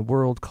now in the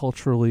world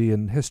culturally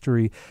and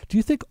history. Do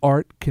you think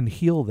art can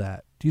heal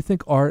that? Do you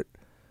think art,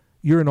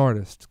 you're an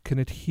artist, can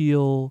it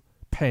heal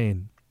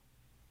pain?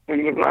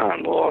 When the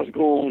Blind Boys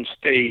go on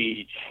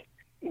stage,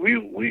 we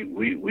would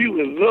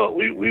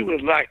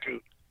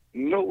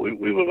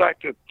like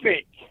to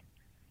think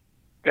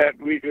that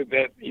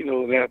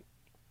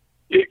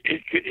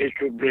it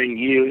could bring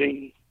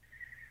healing.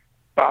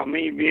 By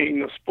me being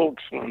the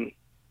spokesman,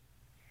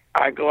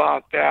 I go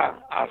out there,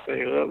 I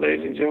say, well,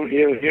 ladies and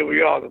gentlemen, here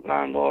we are, the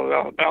Blind Boys of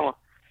Alabama.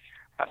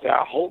 I say,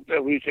 I hope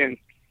that we can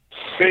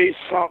say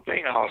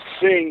something or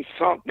sing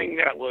something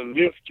that will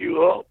lift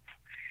you up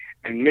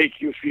and make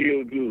you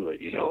feel good.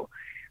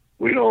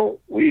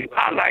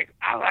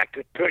 I like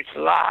to touch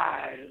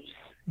lives.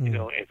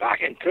 If I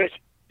can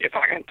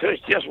touch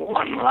just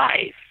one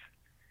life,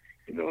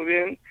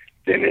 then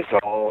it's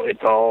all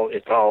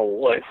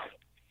worth,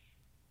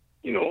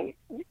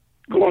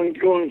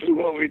 going through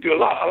what we do. A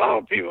lot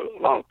of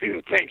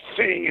people think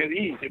singing is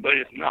easy, but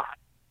it's not.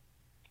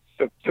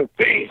 Some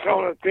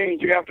of the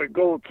things you have to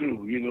go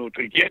through,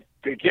 to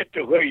get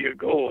to where you're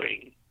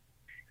going.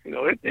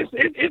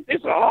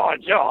 It's a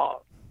hard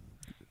job.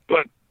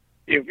 But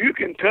if you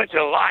can touch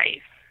a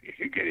life, if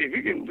you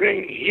can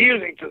bring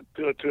healing to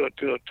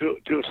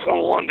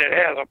someone that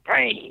has a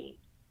pain,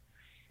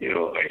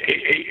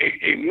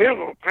 a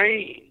mental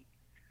pain,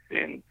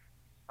 then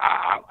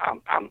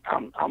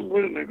I'm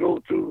willing to go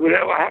through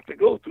whatever I have to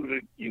go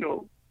through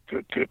to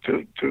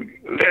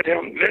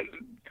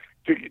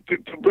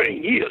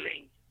bring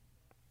healing.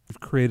 You've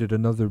created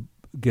another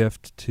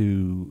gift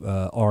to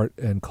art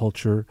and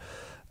culture,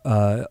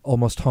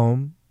 Almost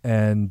Home,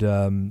 and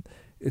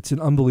it's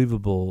an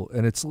unbelievable,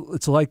 and it's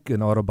like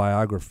an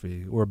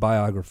autobiography or a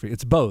biography.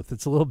 It's both.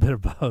 It's a little bit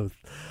of both.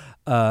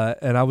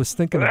 And I was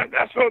thinking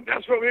that's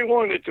what we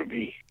want it to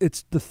be.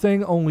 It's the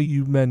thing only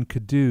you men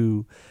could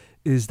do,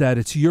 is that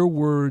it's your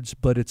words,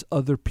 but it's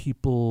other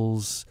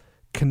people's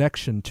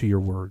connection to your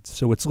words.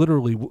 So it's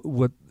literally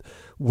what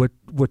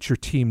your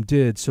team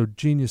did so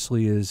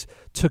geniusly is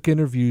took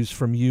interviews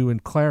from you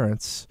and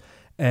Clarence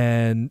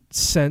and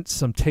sent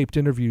some taped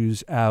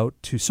interviews out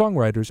to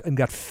songwriters and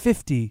got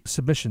 50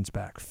 submissions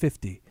back.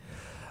 50.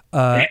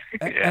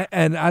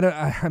 And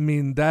I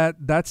mean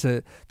that's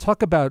a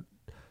talk about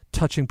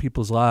touching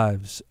people's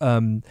lives.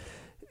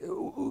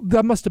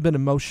 That must have been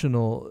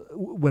emotional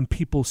when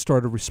people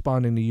started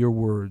responding to your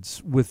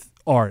words with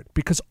art,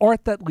 because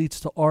art that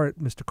leads to art,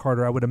 Mr.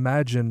 Carter, I would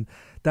imagine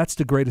that's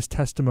the greatest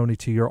testimony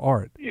to your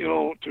art.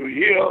 To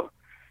hear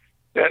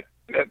that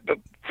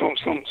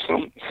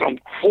some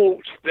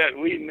quotes that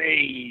we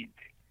made,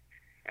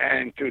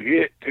 and to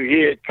hear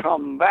it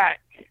come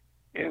back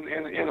in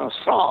a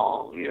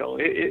song,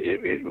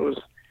 it was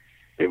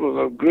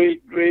a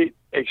great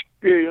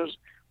experience,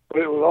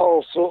 but it was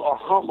also a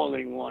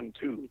humbling one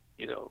too.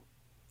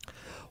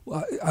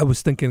 Well, I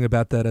was thinking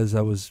about that as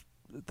I was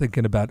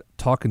thinking about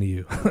talking to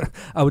you.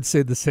 I would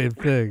say the same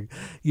thing,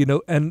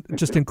 and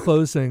just in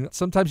closing,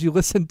 sometimes you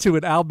listen to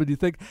an album and you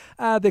think,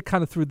 they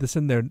kind of threw this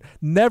in there.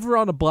 Never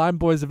on a Blind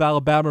Boys of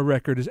Alabama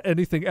record is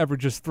anything ever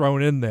just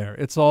thrown in there.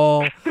 It's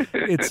all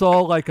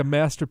like a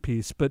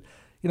masterpiece. But,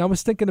 I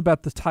was thinking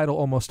about the title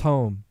Almost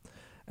Home,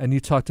 and you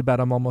talked about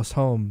I'm almost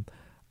home.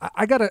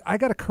 I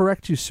gotta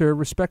correct you, sir,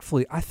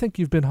 respectfully. I think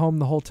you've been home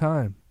the whole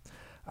time.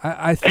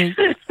 I think,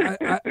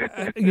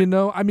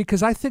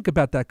 because I think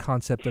about that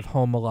concept of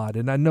home a lot,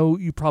 and I know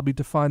you probably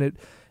define it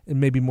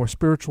in maybe more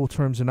spiritual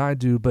terms than I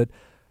do, but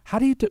how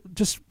do you,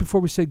 just before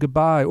we say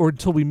goodbye, or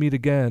until we meet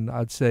again,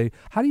 I'd say,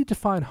 how do you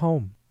define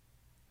home?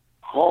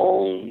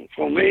 Home,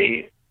 for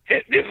me,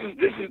 this is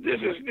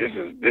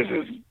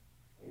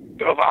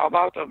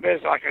about the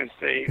best I can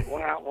say.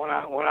 When I'm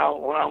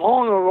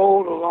on the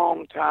road a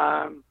long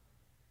time,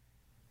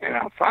 and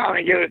I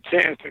finally get a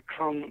chance to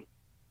come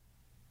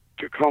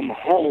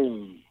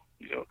home,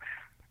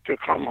 to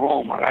come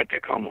home. I like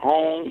to come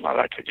home. I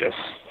like to just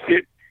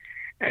sit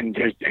and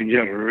just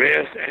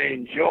rest and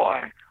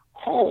enjoy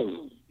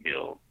home.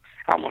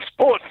 I'm a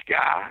sports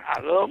guy.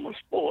 I love my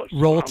sports.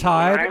 Roll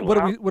Tide. What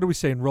are we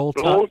saying? Roll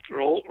Tide.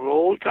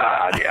 Roll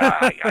Tide.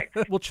 Yeah.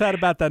 We'll chat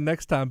about that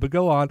next time. But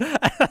go on.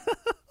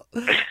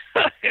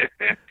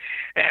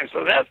 And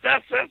so that's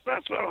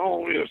what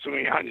home is to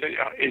me.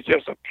 It's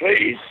just a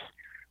place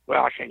where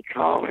I can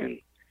come and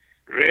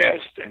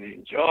rest and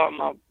enjoy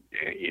my,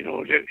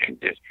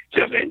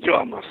 just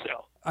enjoy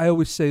myself. I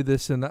always say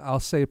this, and I'll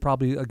say it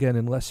probably again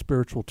in less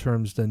spiritual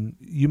terms than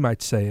you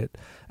might say it,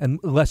 and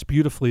less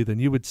beautifully than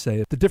you would say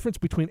it. The difference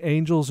between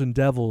angels and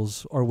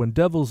devils are when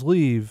devils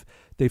leave,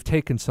 they've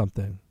taken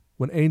something.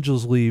 When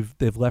angels leave,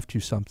 they've left you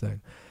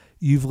something.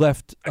 You've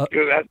left. That's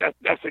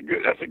a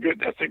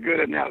good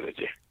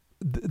analogy.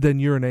 Then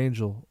you're an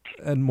angel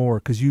and more,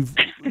 because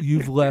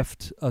you've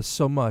left us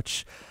so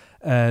much,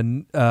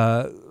 and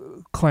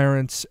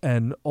Clarence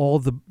and all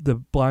the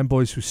blind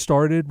boys who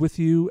started with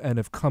you and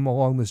have come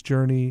along this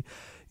journey.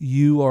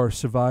 You are a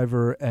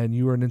survivor, and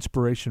you are an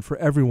inspiration for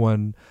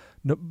everyone,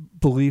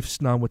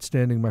 beliefs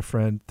notwithstanding, my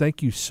friend.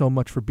 Thank you so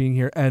much for being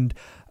here. And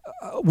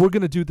we're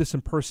going to do this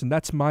in person.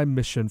 That's my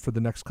mission for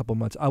the next couple of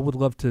months. I would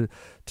love to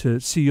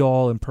see you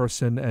all in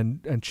person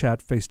and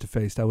chat face to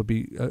face. That would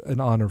be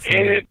an honor for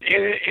me.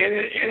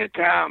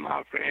 Anytime,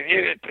 my friend.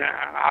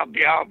 Anytime. I'll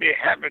be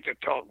happy to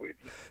talk with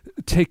you.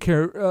 Take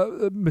care,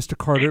 Mr.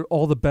 Carter.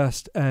 All the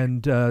best,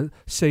 and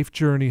safe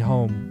journey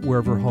home,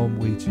 wherever home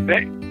leads you.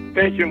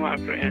 Thank you, my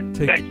friend.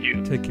 Thank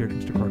you. Take care,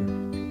 Mr. Carter.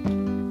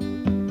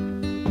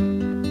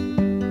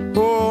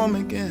 Home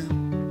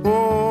again,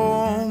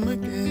 home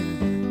again.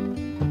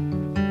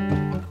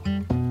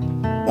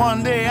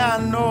 One day I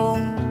know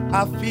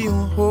I feel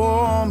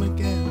home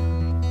again.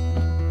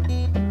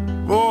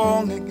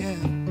 Wrong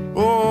again,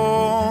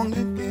 wrong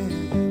again.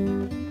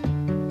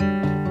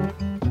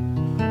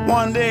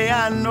 One day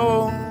I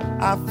know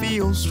I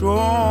feel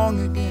strong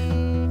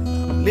again.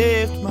 I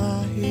lift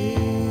my head.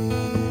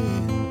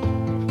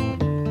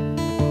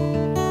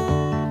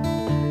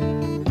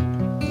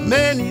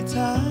 Many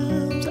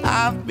times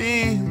I've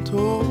been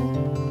told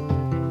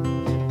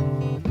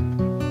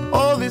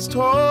all this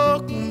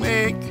talk will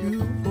make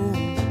you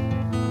old.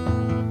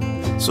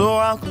 So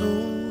I'll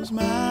close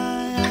my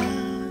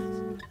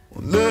eyes,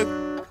 look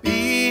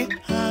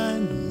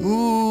behind,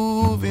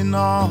 moving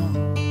on.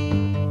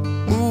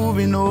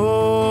 Moving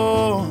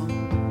on,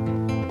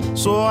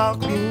 so I'll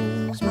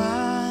close my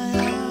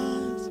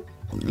eyes,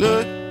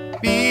 look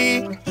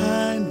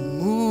behind,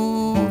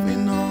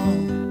 moving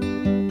on.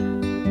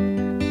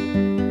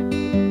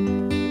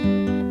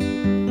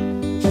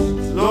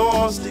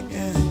 Lost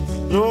again,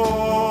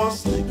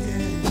 lost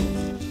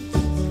again.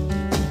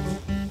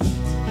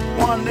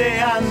 One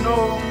day I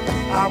know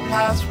I'll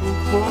pass through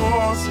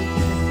course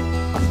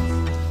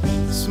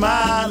again.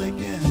 Smile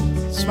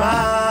again,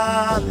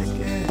 smile again.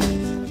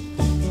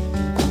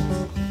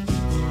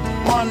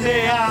 One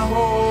day I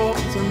hope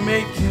to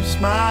make you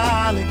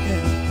smile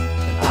again,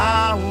 and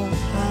I won't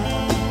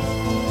hide.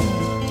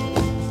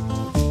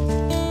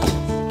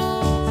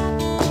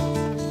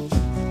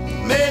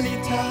 Many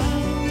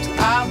times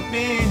I've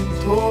been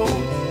told,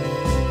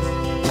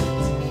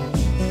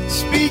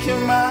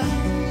 speaking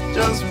mind,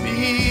 just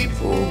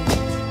people.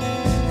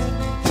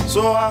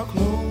 So I'll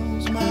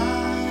close my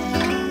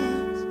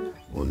eyes,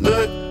 or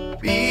look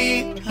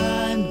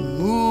behind,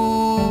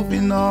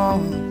 moving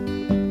on.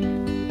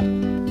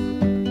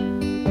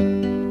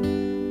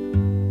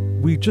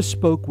 We just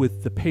spoke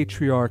with the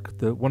patriarch,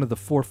 one of the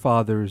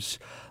forefathers,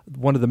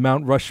 one of the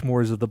Mount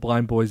Rushmores of the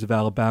Blind Boys of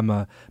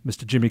Alabama,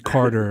 Mr. Jimmy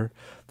Carter.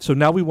 So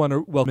now we want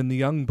to welcome in the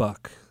young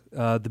buck,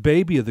 the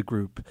baby of the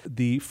group,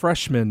 the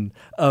freshman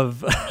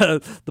of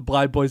the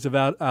Blind Boys of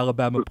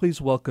Alabama.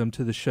 Please welcome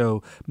to the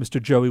show,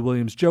 Mr. Joey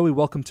Williams. Joey,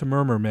 welcome to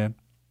Murmur, man.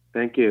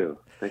 Thank you.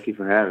 Thank you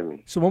for having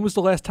me. So when was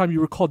the last time you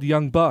were called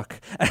Young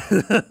Buck?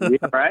 Yeah,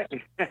 right?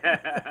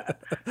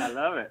 I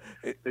love it.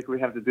 I think we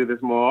have to do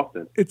this more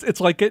often.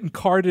 It's like getting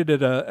carded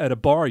at a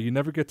bar. You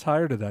never get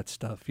tired of that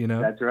stuff, you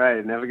know? That's right.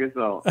 It never gets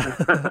old.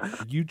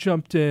 You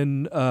jumped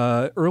in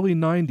early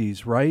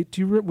 90s, right?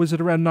 Was it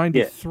around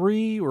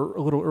 93 or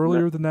a little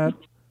earlier than that?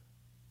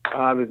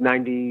 It was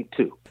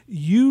 92.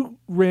 You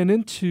ran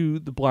into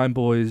the Blind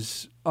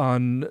Boys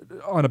on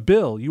a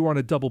bill. You were on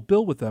a double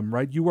bill with them,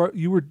 right? You were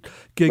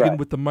gigging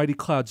with the Mighty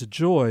Clouds of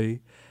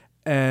Joy.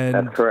 And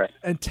that's correct.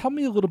 And tell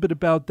me a little bit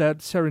about that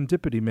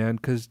serendipity, man,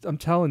 because I'm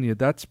telling you,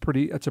 that's a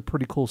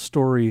pretty cool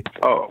story.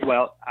 Oh,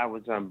 well, I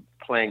was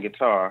playing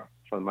guitar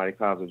for the Mighty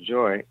Clouds of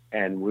Joy,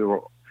 and we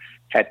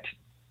had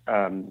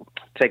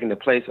taken the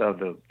place of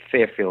the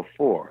Fairfield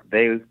Four.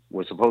 They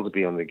were supposed to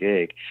be on the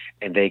gig,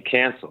 and they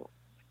canceled.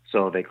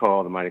 So they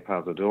called the Mighty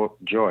Clouds of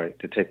Joy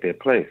to take their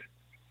place.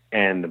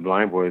 And the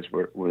Blind Boys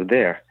were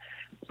there.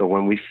 So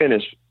when we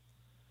finished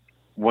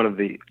one of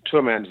the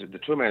tour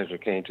manager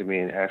came to me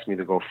and asked me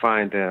to go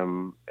find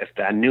them if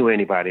I knew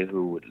anybody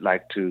who would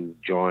like to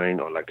join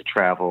or like to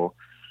travel,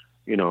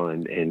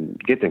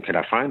 and get them. Could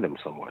I find them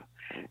someone?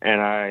 And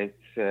I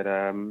said,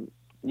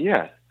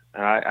 yeah,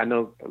 I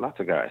know lots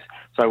of guys.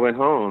 So I went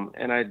home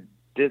and I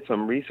did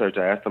some research.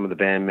 I asked some of the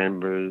band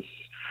members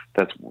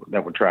that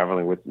were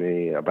traveling with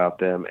me about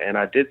them, and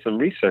I did some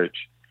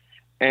research.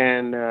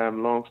 And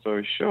long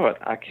story short,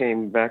 I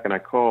came back and I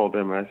called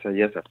them and I said,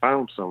 yes, I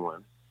found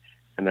someone.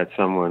 And that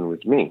someone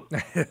was me.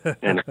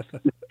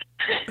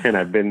 and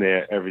I've been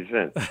there ever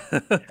since.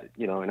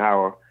 In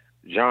our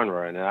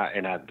genre and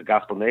the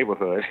gospel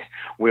neighborhood,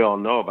 we all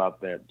know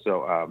about that.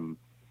 So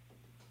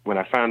when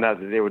I found out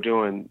that they were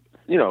doing,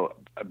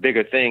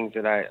 bigger things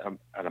than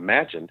I'd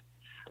imagined,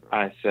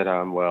 I said,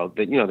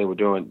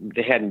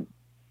 they hadn't,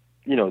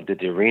 did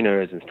the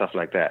arenas and stuff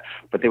like that,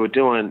 but they were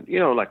doing,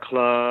 like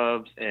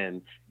clubs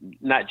and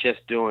not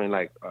just doing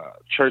like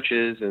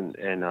churches and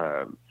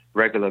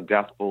regular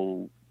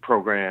gospel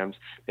programs.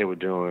 They were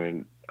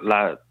doing a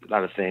lot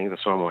of things.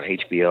 I saw them on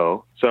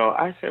HBO. So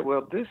I said,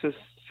 well, this is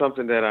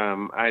something that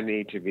I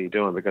need to be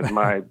doing because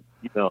my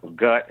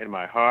gut and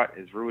my heart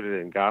is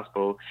rooted in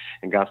gospel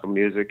and gospel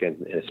music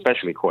and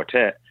especially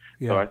quartet.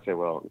 Yeah. So I said,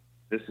 well,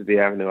 this is the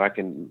avenue I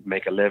can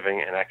make a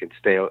living and I can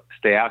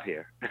stay out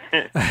here.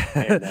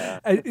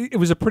 It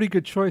was a pretty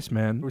good choice,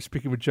 man. We're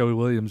speaking with Joey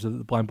Williams of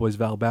the Blind Boys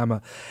of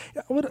Alabama.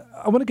 I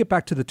want to get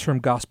back to the term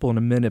gospel in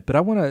a minute, but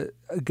I want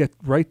to get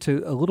right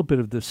to a little bit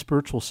of the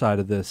spiritual side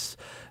of this,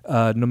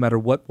 no matter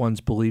what one's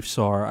beliefs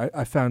are.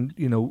 I found,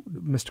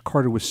 Mr.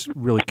 Carter was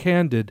really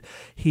candid.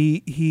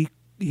 He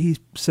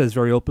says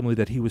very openly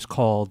that he was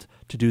called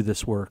to do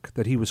this work,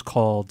 that he was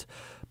called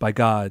by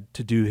God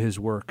to do his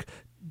work.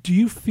 Do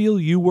you feel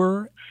you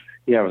were?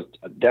 Yeah, I was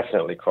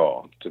definitely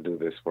called to do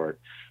this work.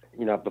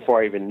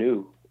 Before I even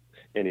knew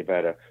any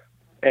better,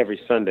 every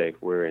Sunday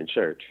we're in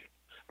church.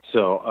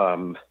 So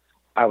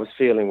I was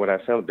feeling what I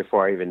felt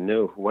before I even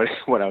knew what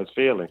I was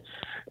feeling.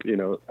 We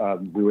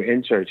were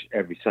in church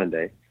every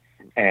Sunday.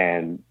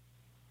 And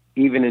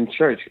even in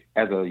church,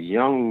 as a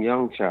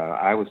young child,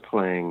 I was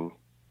playing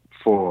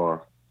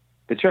for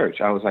the church.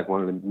 I was like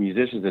one of the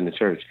musicians in the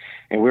church.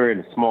 And we were in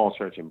a small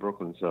church in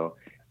Brooklyn, so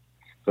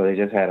they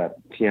just had a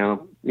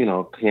piano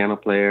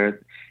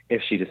player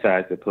if she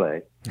decides to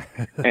play,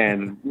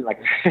 and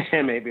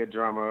maybe a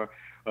drummer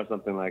or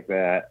something like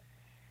that.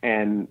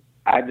 And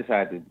I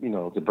decided,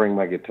 to bring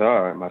my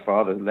guitar. And my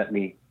father let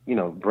me,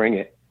 bring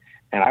it,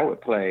 and I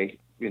would play,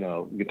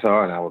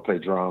 guitar, and I would play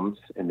drums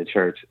in the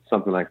church,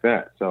 something like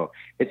that. So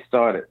it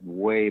started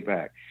way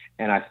back,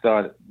 and I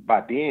started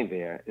by being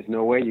there. There's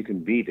no way you can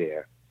be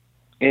there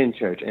in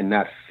church and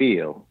not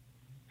feel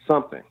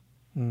something.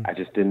 I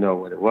just didn't know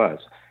what it was.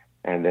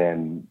 And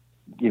then,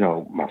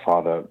 my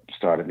father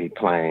started me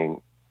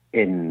playing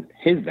in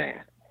his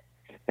band.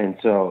 And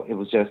so it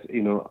was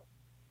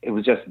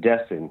just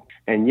destined.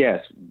 And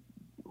yes,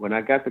 when I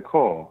got the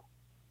call,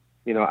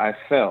 I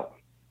felt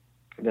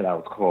that I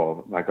was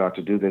called by God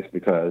to do this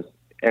because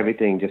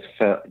everything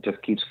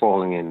just keeps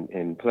falling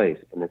in place,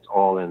 and it's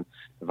all in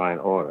divine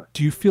order.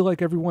 Do you feel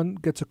like everyone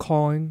gets a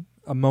calling,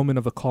 a moment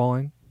of a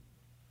calling?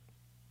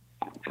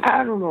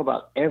 I don't know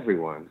about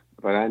everyone,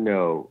 but I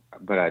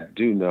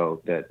do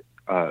know that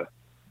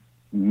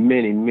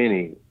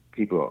many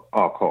people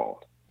are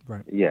called.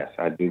 Right. Yes,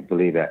 I do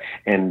believe that.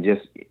 And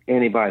just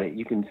anybody,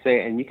 you can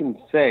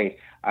say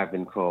I've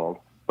been called,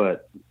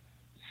 but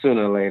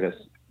sooner or later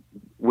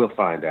we'll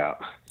find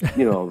out.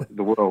 The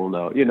world will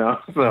know.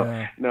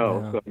 So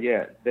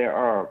there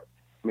are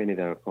many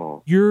that are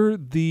called. You're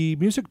the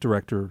music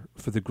director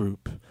for the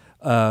group,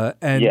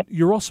 and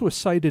you're also a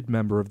sighted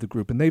member of the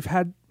group. And they've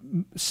had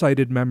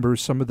sighted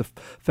members. Some of the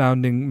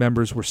founding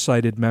members were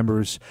sighted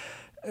members.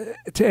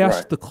 To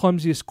ask the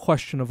clumsiest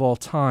question of all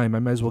time, I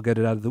might as well get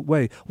it out of the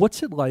way.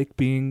 What's it like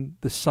being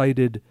the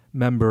sighted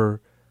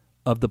member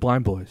of the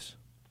Blind Boys?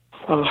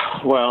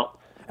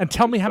 And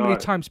tell me how many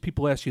times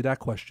people ask you that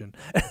question.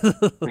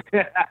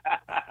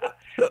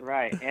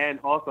 Right, and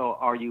also,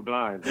 are you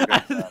blind?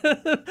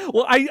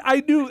 Well,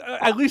 I knew,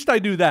 at least I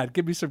knew that.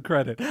 Give me some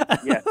credit.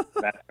 Yes,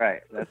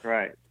 that's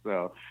right.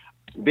 So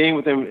being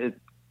with them,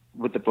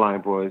 with the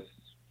Blind Boys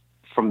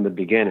from the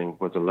beginning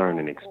was a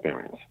learning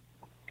experience.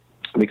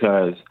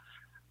 Because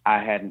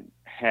I hadn't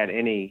had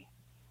any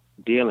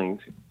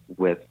dealings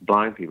with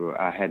blind people.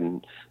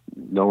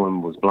 No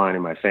one was blind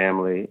in my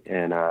family,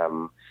 and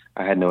I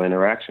had no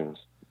interactions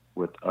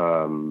with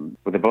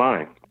the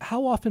blind.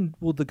 How often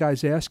will the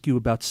guys ask you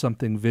about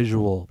something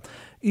visual?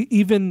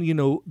 Even,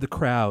 the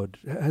crowd.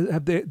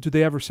 Do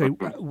they ever say,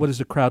 what does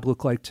the crowd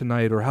look like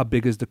tonight? Or how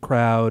big is the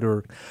crowd?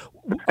 Or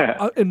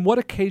in what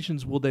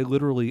occasions will they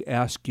literally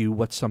ask you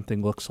what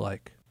something looks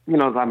like?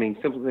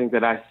 Simple things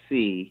that I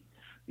see,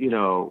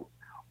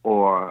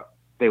 or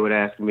they would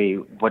ask me,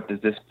 what does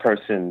this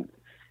person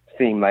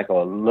seem like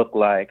or look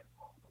like?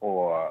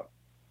 Or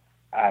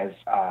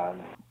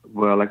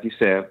like you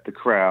said, the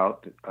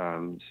crowd,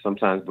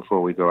 sometimes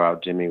before we go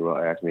out, Jimmy will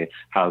ask me,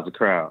 how's the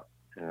crowd?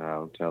 And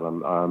I'll tell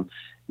him,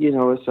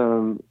 it's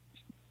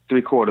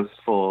 3/4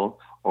 full,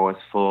 or it's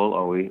full,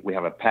 or we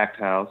have a packed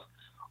house,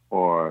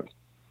 or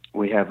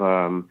we have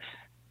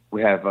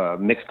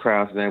mixed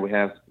crowds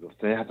tonight.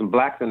 They have some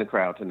blacks in the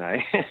crowd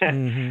tonight.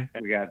 And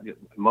we got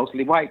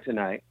mostly white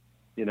tonight,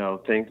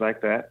 things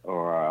like that.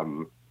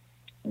 Or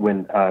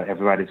when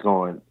everybody's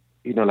going,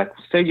 like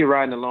say you're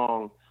riding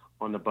along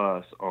on the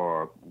bus,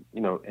 or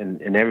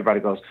and everybody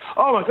goes,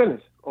 "Oh my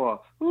goodness,"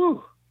 or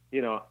 "Ooh,"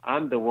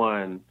 I'm the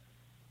one.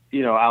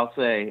 I'll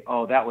say,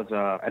 "Oh, that was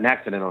an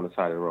accident on the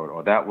side of the road,"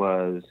 or that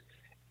was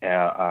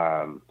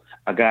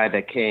a guy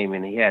that came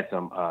and he had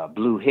some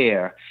blue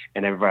hair,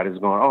 and everybody's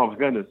going, "Oh my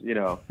goodness,"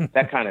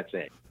 that kind of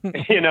thing. Do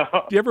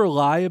you ever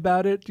lie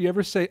about it? Do you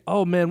ever say,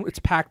 "Oh man, it's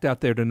packed out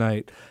there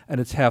tonight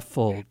and it's half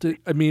full"?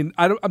 I'm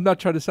not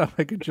trying to sound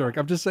like a jerk.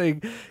 I'm just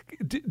saying,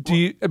 do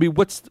you? I mean,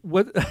 what?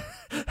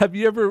 Have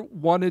you ever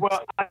wanted?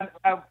 Well,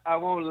 I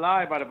won't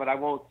lie about it, but I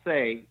won't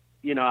say.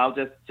 I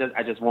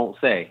just won't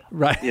say.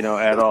 Right.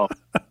 At all.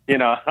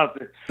 If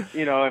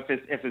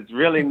it's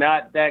really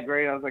not that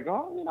great, I was like,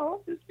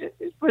 oh,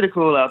 it's pretty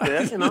cool out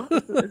there.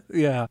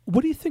 Yeah.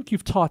 What do you think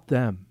you've taught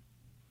them?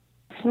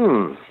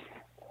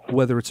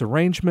 Whether it's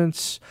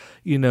arrangements,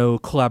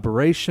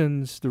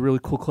 collaborations, the really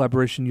cool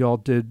collaboration y'all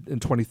did in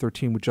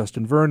 2013 with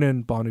Justin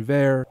Vernon, Bon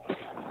Iver.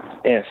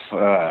 If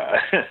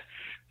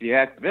you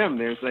ask them,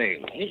 they'll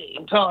say, "He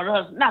ain't taught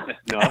us nothing."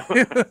 No,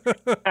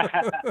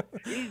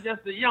 he's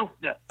just a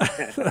youngster.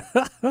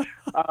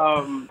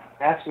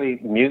 Actually,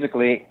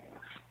 musically,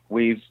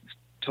 we've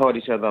taught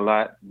each other a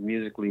lot.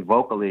 Musically,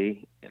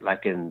 vocally,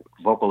 like in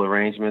vocal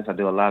arrangements, I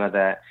do a lot of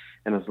that,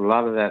 and there's a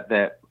lot of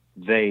that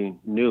they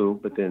knew,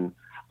 but then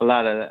a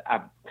lot of that,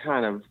 I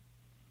kind of,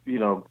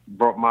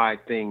 brought my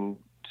thing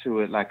to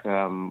it, like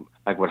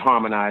with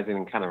harmonizing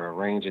and kind of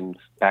arranging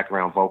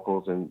background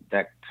vocals and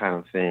that kind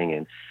of thing,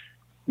 and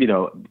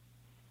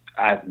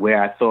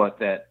where I thought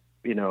that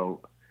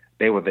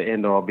they were the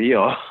end all be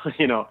all,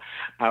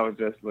 I was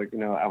just like,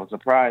 I was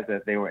surprised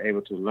that they were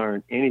able to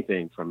learn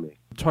anything from me.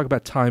 Talk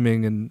about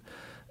timing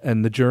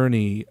and the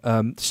journey.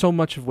 So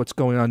much of what's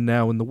going on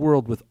now in the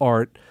world with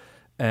art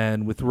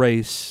and with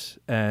race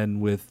and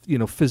with,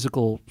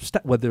 physical,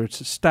 whether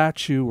it's a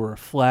statue or a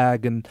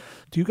flag. And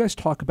do you guys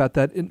talk about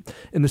that in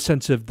the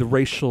sense of the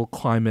racial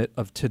climate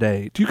of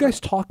today? Do you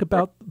guys talk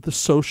about the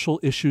social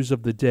issues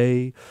of the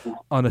day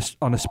on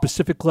a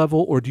specific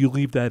level, or do you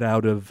leave that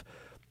out of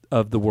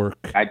the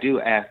work? I do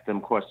ask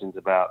them questions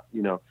about,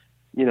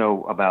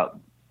 about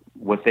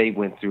what they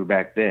went through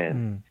back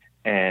then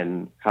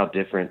and how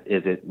different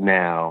is it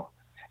now,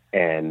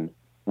 and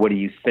what do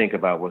you think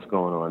about what's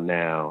going on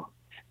now?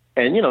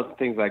 And,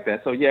 things like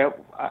that. So, yeah,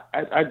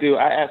 I do.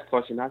 I ask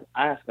questions.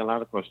 I ask a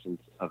lot of questions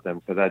of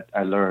them because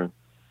I learn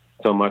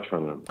so much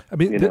from them. I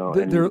mean,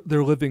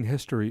 they're living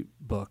history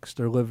books.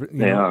 They're living.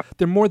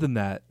 They're more than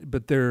that,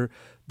 but they're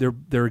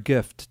a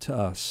gift to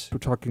us. We're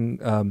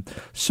talking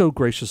so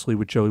graciously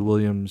with Joey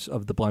Williams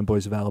of the Blind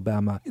Boys of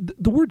Alabama.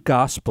 The word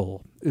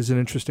gospel is an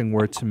interesting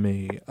word to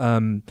me.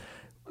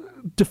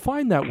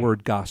 Define that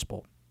word,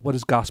 gospel. What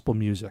is gospel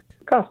music?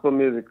 Gospel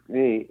music to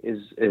me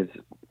is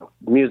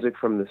music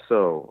from the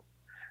soul.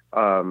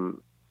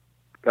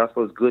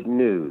 Gospel is good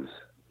news.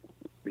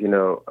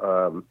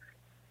 Some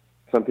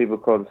people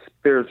call it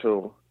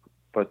spiritual,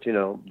 but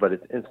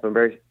it's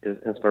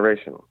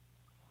inspirational.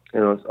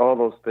 It's all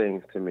those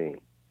things to me.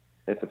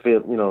 It's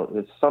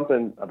it's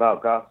something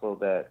about gospel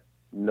that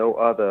no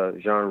other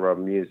genre of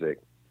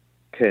music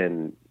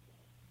can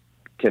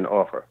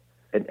offer,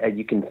 and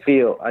you can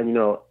feel.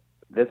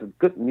 There's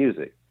good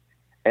music,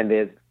 and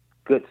there's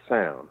good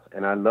sound,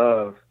 and I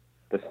love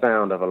the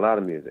sound of a lot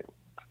of music,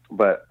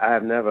 but I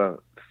have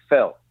never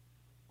felt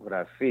what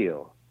I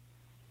feel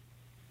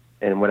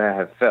and what I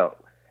have felt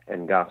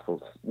in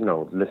gospel,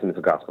 listening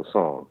to gospel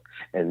songs,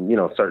 and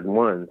certain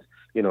ones,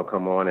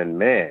 come on, and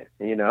man,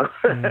 you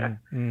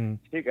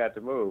got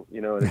to move,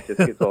 and it just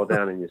gets all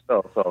down in your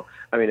soul. So,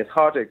 I mean, it's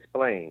hard to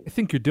explain. I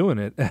think you're doing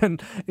it,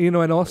 and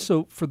and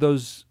also for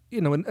those.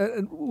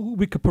 And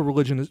we could put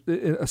religion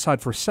aside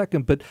for a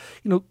second, but,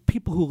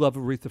 people who love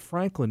Aretha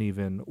Franklin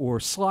even, or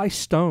Sly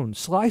Stone.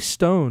 Sly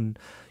Stone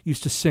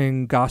used to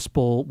sing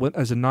gospel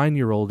as a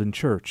 9-year-old in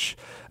church.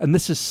 And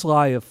this is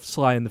Sly of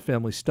Sly and the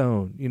Family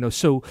Stone.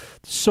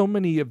 So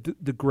many of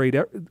the great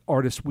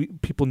artists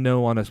people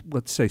know on a,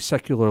 let's say,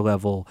 secular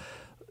level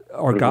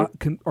are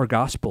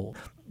gospel.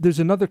 There's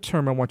another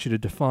term I want you to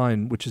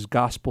define, which is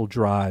gospel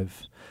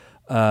drive.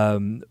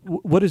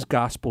 What is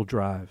gospel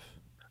drive?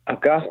 A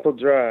gospel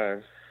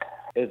drive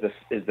is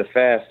the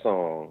fast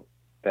song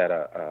that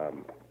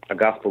a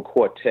gospel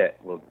quartet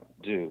will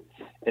do.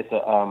 It's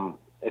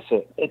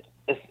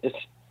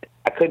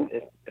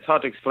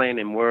hard to explain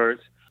in words.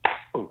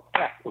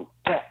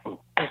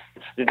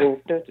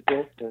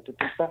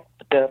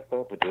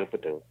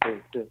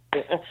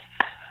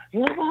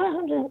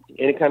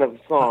 Any kind of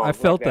song. I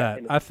felt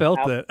that. I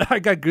felt it. I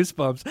got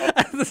goosebumps.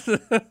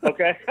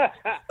 Okay.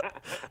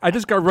 I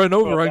just got run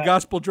over on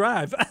Gospel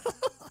Drive.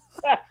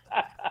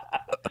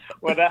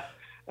 Well,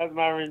 that's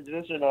my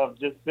rendition of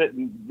just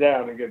sitting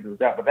down and getting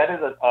this out. But that is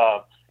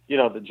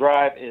the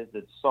drive is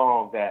the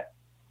song that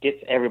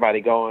gets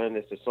everybody going.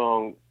 It's a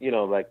song,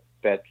 like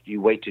that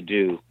you wait to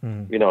do,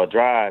 a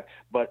drive.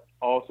 But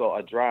also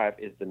a drive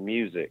is the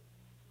music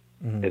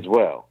as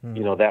well.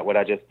 That what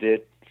I just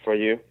did for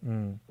you.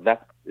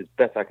 That's as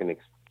best I can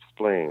explain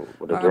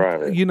what a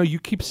drive is. You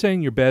keep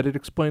saying you're bad at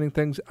explaining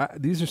things.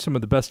 These are some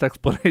of the best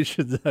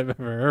explanations I've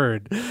ever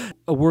heard.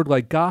 A word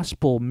like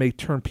gospel may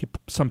turn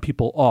some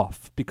people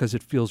off because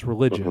it feels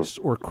religious,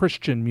 or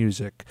Christian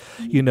music.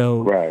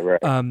 Right.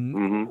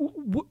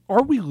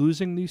 Are we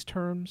losing these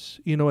terms?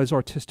 As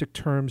artistic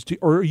terms,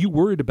 or are you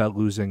worried about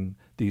losing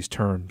these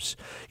terms?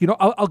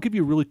 I'll give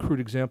you a really crude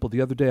example. The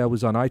other day I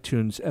was on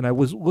iTunes and I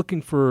was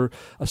looking for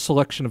a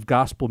selection of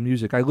gospel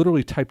music. I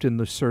literally typed in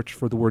the search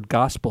for the word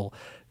gospel.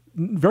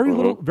 Very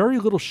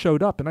little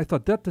showed up, and I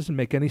thought that doesn't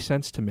make any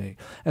sense to me.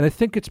 And I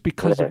think it's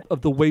because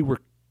of the way we're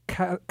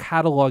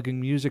cataloging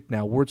music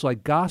now. Words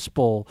like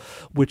gospel,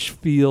 which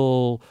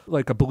feel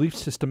like a belief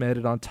system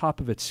added on top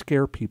of it,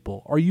 scare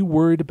people. Are you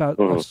worried about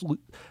us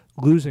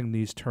losing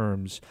these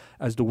terms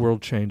as the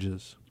world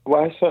changes?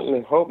 Well, I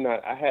certainly hope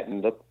not. I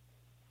hadn't looked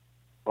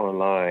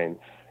online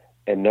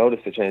and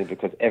noticed the change,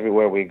 because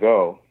everywhere we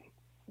go,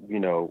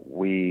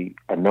 we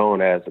are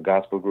known as a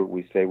gospel group.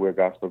 We say we're a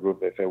gospel group.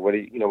 They say, what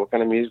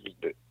kind of music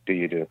do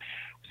you do?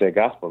 We say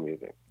gospel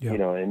music.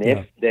 And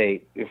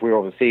if we're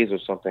overseas or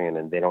something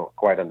and they don't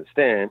quite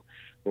understand,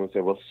 then we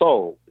say, well,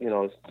 soul,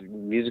 it's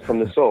music from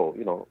the soul.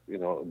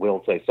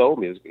 We'll say soul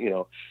music.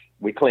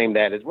 We claim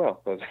that as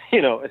well, because,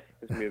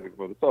 it's music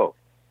for the soul.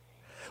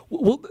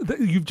 Well,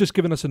 you've just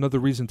given us another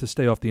reason to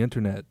stay off the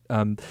internet,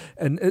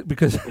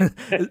 because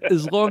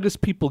as long as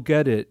people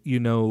get it,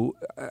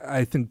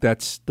 I think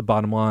that's the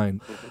bottom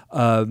line.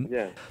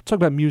 Talk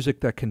about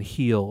music that can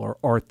heal, or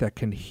art that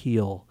can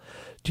heal.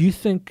 Do you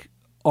think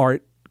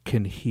art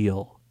can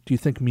heal? Do you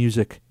think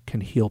music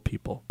can heal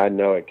people? I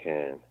know it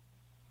can.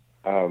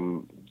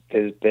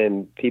 There's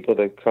been people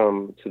that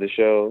come to the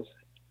shows,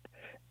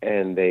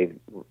 and they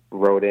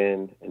wrote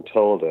in and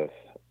told us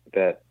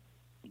that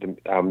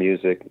our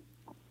music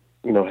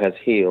has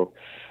healed.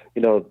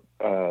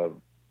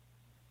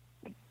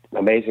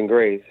 Amazing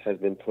Grace has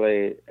been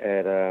played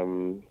at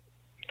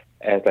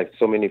like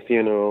so many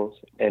funerals,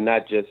 and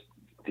not just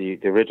the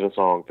original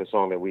song, the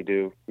song that we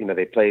do.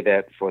 They play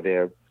that for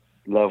their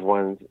loved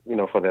ones,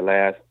 for their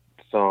last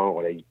song,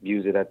 or they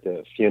use it at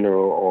the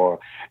funeral, or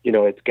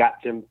it's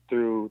got them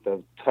through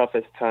the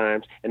toughest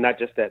times. And not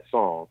just that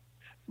song,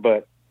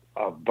 but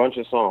a bunch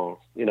of songs,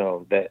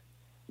 that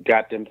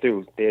got them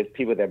through. There's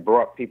people that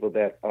brought people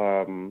that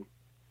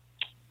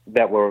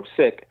were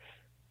sick,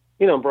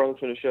 brought them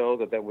to the show,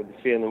 that were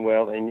feeling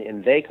well,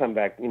 and they come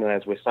back,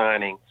 as we're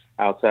signing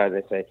outside,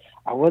 and they say,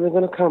 I wasn't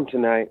going to come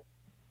tonight,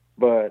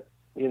 but,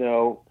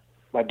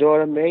 my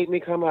daughter made me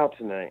come out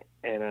tonight,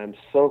 and I'm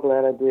so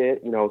glad I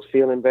did. I was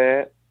feeling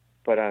bad,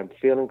 but I'm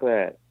feeling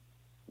glad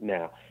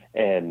now.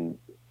 And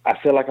I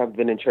feel like I've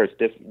been in church.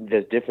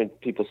 There's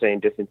different people saying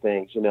different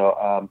things.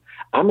 I'm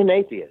an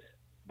atheist,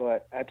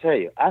 but I tell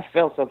you, I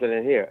felt something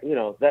in here,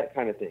 that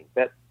kind of thing.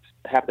 That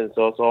happens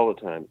to us all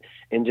the time.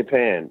 In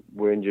Japan,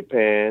 we're in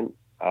Japan,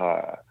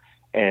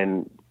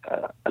 and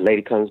a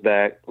lady comes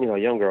back, a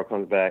young girl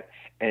comes back,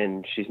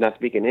 and she's not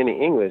speaking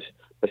any English,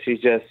 but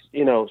she's just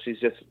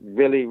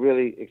really,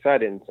 really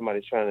excited, and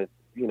somebody's trying to,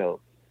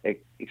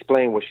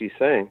 explain what she's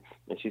saying.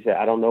 And she said,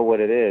 I don't know what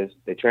it is.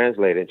 They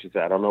translate it. She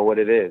said, I don't know what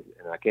it is,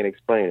 and I can't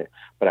explain it,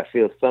 but I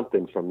feel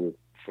something from you.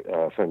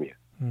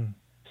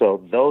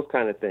 So those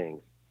kind of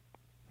things.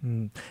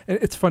 And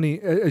it's funny,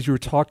 as you were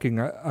talking,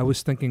 I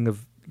was thinking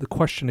of the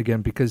question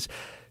again, because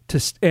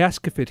to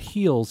ask if it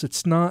heals,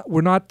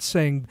 we're not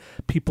saying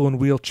people in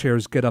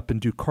wheelchairs get up and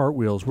do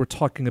cartwheels. We're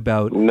talking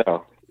about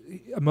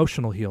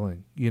emotional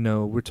healing.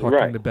 We're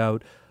talking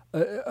about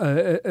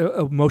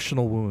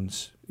emotional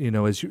wounds,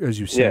 as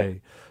you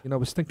say. I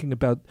was thinking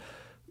about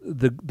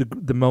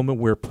the moment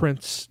where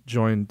Prince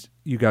joined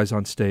you guys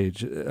on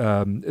stage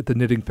at the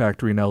Knitting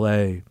Factory in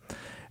L.A.,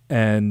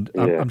 and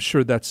I'm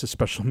sure that's a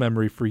special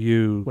memory for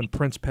you. When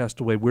Prince passed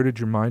away, where did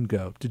your mind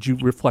go? Did you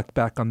reflect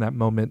back on that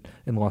moment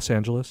in Los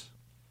Angeles?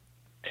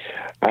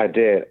 I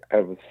did.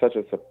 It was such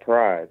a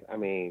surprise. I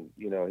mean,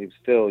 he was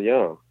still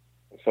young.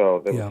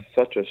 So that was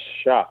such a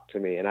shock to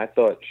me. And I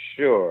thought,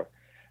 sure,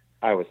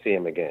 I would see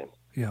him again.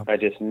 Yeah. I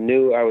just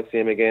knew I would see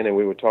him again. And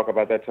we would talk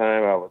about that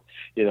time. I would,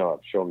 I'd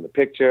show him the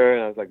picture.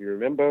 And I was like, you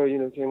remember, he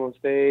came on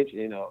stage,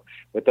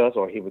 with us.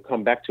 Or he would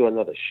come back to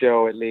another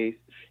show at least.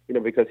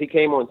 Because he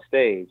came on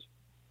stage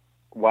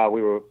while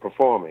we were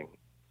performing,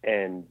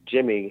 and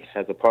Jimmy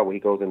has a part where he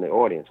goes in the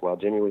audience. While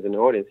Jimmy was in the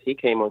audience, he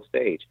came on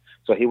stage.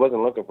 So he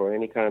wasn't looking for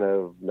any kind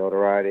of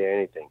notoriety or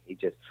anything. He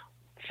just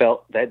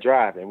felt that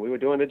drive, and we were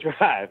doing the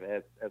drive,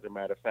 as a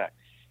matter of fact.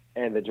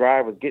 And the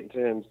drive was getting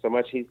to him so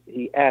much,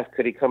 he asked,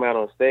 could he come out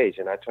on stage?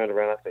 And I turned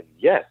around and I said,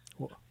 yes,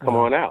 come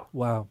on out.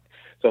 Wow.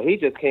 So he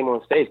just came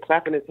on stage,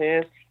 clapping his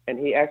hands, and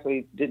he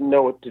actually didn't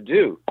know what to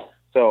do.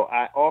 So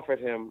I offered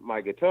him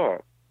my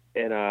guitar.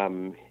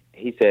 And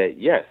he said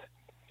yes.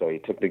 So he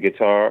took the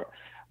guitar.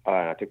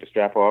 I took the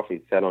strap off.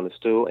 He sat on the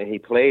stool, and he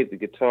played the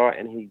guitar,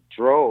 and he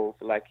drove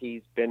like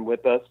he's been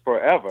with us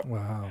forever.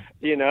 Wow.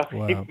 He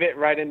fit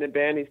right in the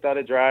band. He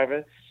started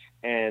driving,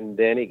 and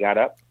then he got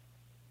up,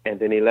 and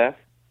then he left,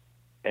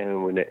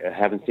 and I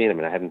haven't seen him,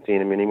 and I haven't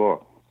seen him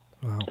anymore.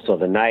 Wow. So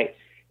the night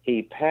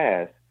he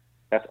passed,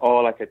 that's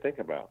all I could think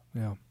about.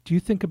 Yeah. Do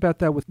you think about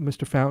that with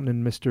Mr. Fountain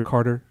and Mr.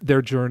 Carter,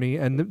 their journey?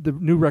 And the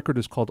new record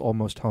is called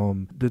Almost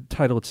Home. The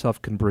title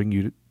itself can bring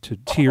you to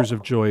tears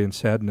of joy and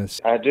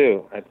sadness. I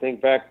do. I think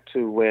back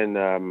to when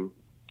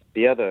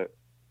the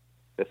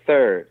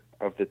third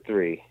of the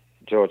three,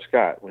 George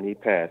Scott, when he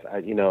passed.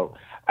 I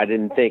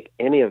didn't think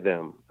any of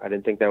them. I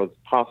didn't think that was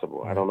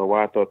possible. Right. I don't know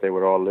why I thought they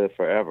would all live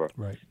forever.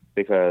 Right.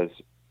 Because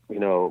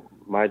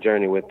my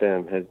journey with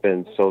them has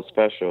been so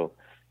special.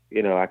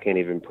 I can't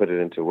even put it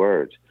into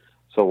words.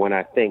 So when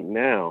I think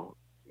now,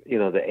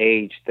 the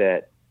age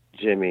that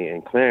Jimmy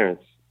and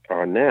Clarence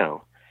are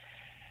now,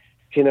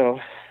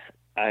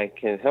 I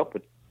can't help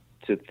but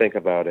to think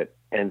about it.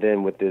 And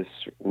then with this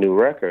new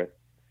record,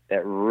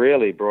 that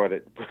really brought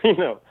it,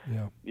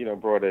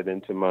 brought it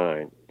into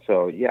mind.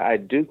 So yeah, I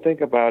do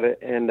think about it,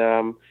 and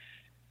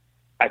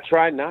I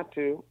try not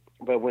to,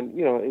 but when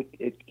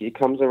it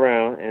comes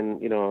around,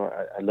 and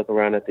I look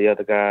around at the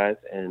other guys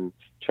and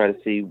try to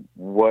see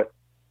what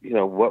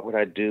would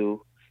I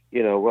do?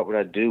 What would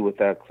I do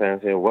without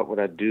Clarence here? What would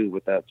I do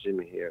without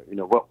Jimmy here?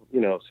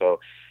 So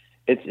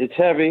it's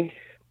heavy,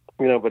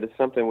 but it's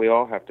something we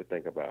all have to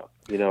think about,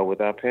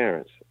 with our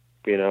parents,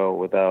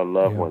 with our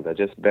loved ones. I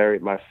just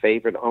buried my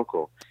favorite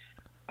uncle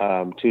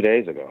 2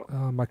 days ago.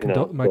 My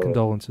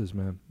condolences,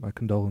 man. My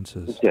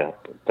condolences. Yeah,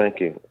 thank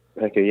you.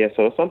 Yeah,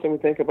 so it's something we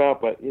think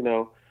about, but,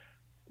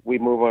 we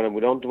move on and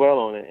we don't dwell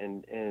on it.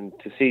 And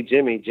to see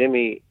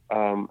Jimmy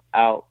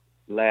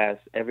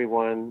outlast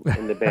everyone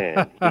in the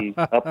band. He's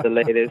up the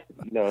latest.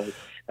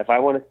 If I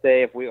want to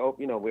say, if we're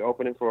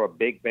opening for a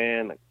big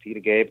band like Peter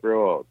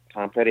Gabriel or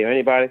Tom Petty or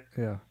anybody,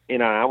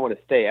 I want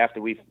to stay after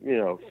we,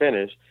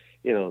 finish.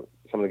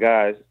 Some of the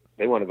guys,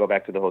 they want to go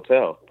back to the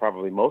hotel.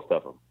 Probably most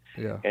of them.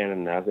 Yeah.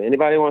 And if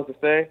anybody wants to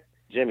stay,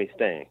 Jimmy's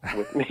staying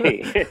with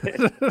me.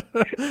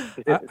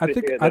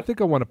 I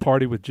think I want to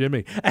party with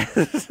Jimmy.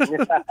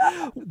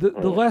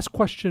 The last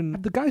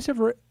question: the guys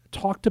ever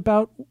talked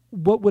about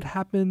what would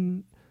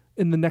happen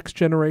in the next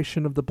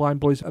generation of the Blind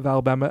Boys of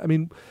Alabama? I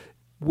mean,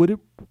 would it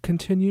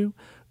continue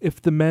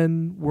if the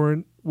men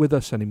weren't with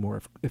us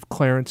anymore? If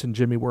Clarence and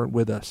Jimmy weren't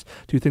with us,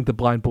 do you think the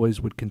Blind Boys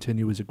would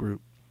continue as a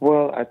group?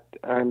 Well,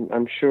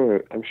 I'm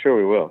sure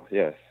we will.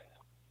 Yes,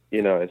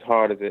 as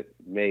hard as it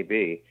may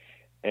be,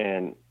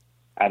 and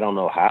I don't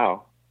know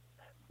how,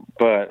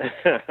 but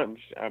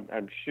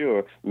I'm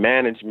sure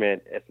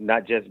management, if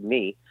not just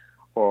me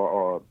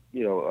or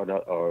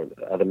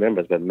other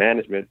members, but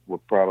management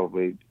will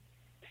probably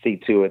see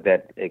to it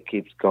that it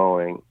keeps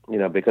going,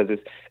 because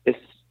it's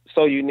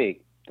so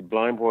unique. The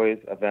Blind Boys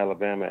of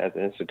Alabama as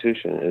an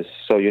institution is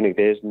so unique.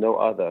 There's no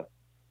other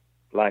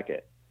like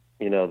it.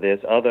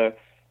 There's other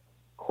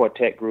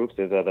quartet groups,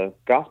 there's other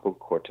gospel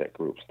quartet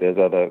groups, there's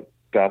other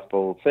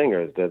gospel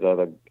singers, there's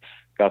other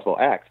gospel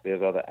acts,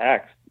 there's other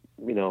acts,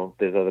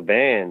 there's other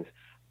bands,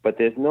 but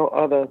there's no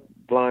other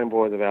Blind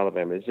Boys of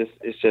Alabama.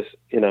 It's just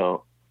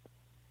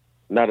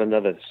not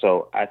another.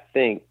 So I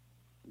think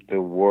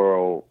the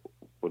world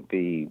would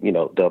be,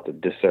 dealt a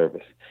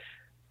disservice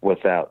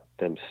without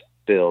them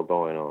still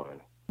going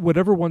on.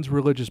 Whatever one's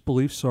religious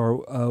beliefs are,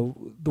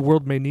 the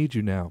world may need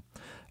you now.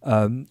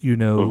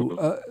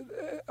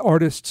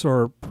 Artists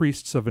are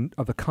priests of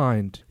a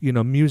kind.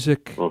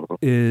 Music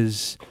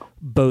is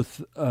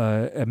both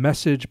a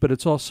message, but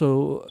it's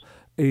also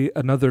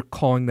another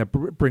calling that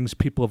brings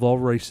people of all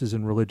races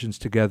and religions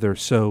together.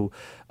 So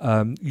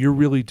you're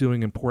really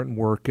doing important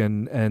work,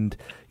 and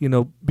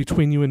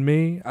between you and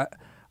me,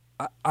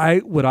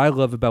 what I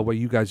love about what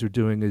you guys are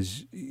doing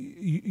is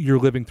you're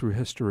living through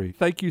history.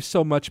 Thank you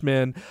so much,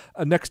 man.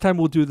 Next time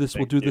we'll do this,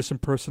 this in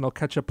person. I'll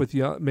catch up with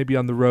you maybe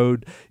on the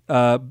road.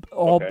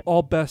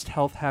 All best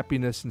health,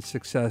 happiness, and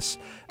success,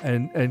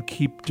 and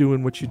keep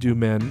doing what you do,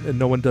 man. And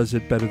no one does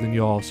it better than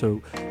you all.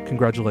 So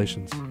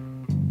congratulations.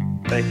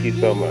 Thank you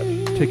so much.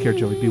 Take care,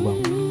 Joey. Be well.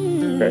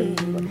 Okay.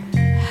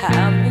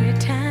 How many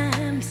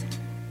times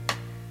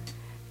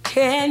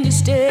can you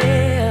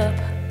step?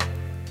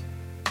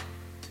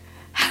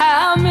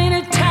 How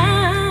many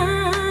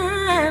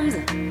times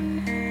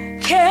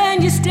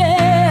can you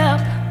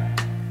step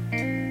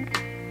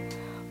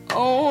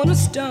on a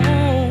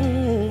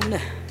stone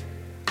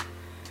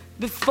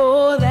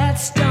before that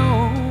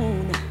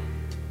stone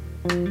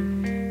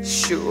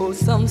shows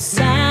some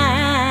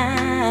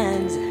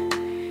signs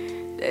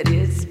that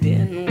it's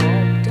been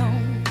walked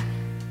on?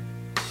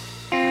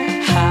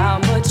 How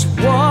much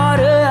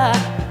water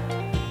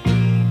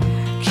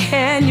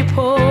can you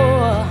pour?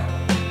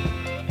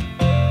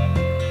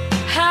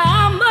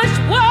 How much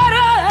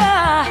water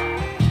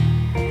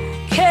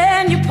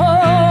can you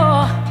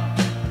pour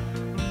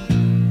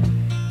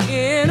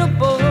in a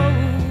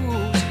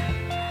boat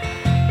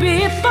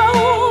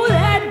before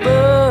that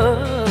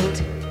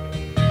boat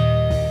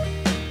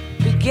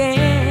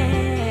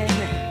began?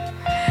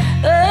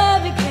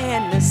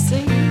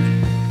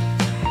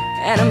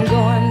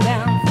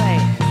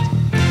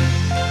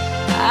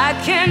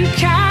 can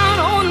count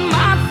on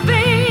my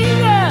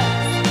fingers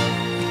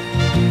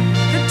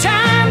the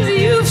times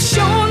you've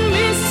shown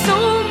me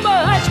so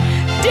much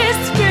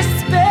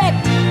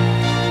disrespect.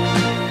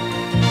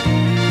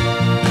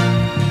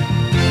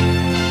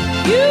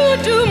 You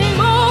do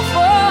more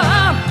for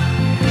a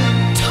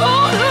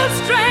total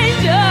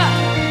stranger.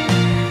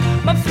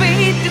 My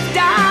faith is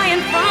dying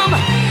from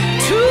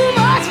too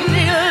much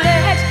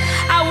neglect.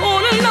 I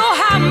wanna know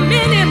how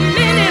many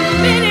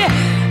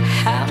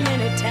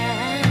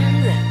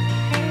times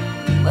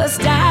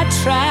must I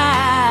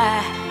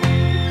try?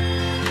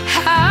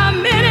 How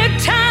many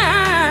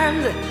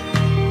times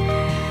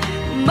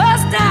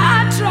must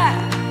I try?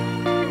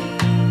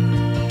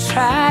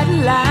 Try to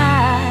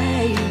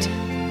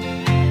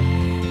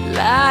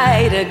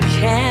light a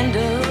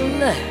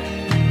candle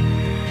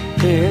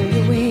in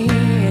the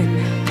wind.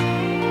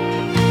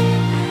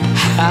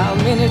 How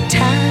many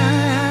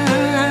times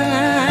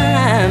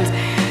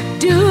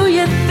do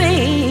you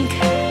think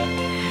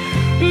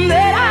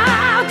that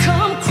I'll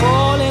come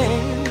crawling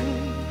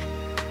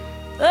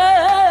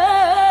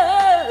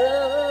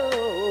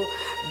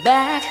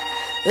back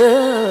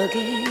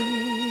again?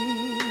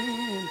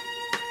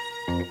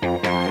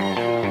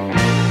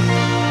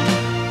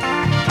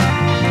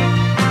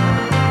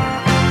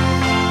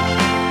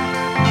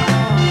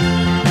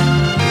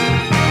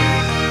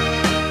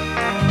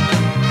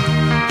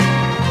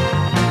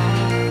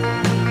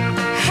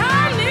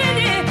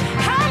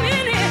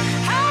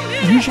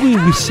 Usually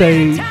we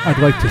say, I'd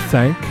like to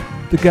thank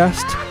the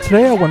guest.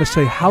 Today I want to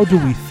say, how do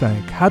we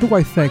thank? How do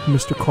I thank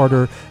Mr.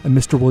 Carter and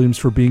Mr. Williams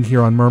for being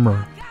here on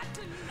Murmur?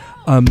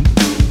 I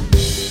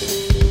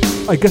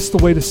guess the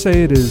way to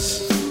say it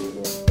is,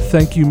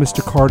 thank you,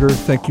 Mr. Carter.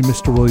 Thank you,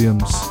 Mr.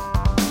 Williams.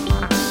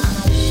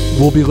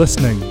 We'll be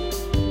listening.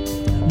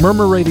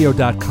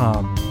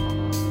 Murmurradio.com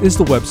is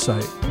the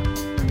website.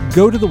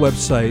 Go to the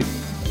website.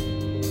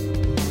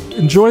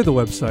 Enjoy the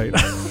website.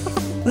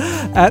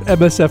 At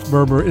MSF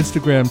Murmur,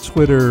 Instagram,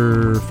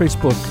 Twitter,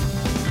 Facebook,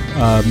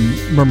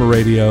 Murmur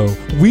Radio.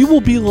 We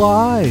will be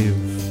live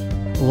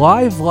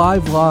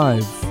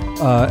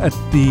at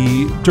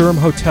the Durham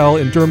Hotel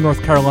in Durham,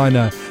 North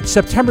Carolina,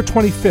 September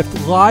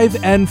 25th, live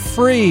and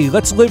free.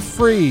 Let's live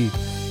free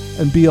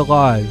and be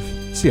alive.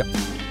 See ya.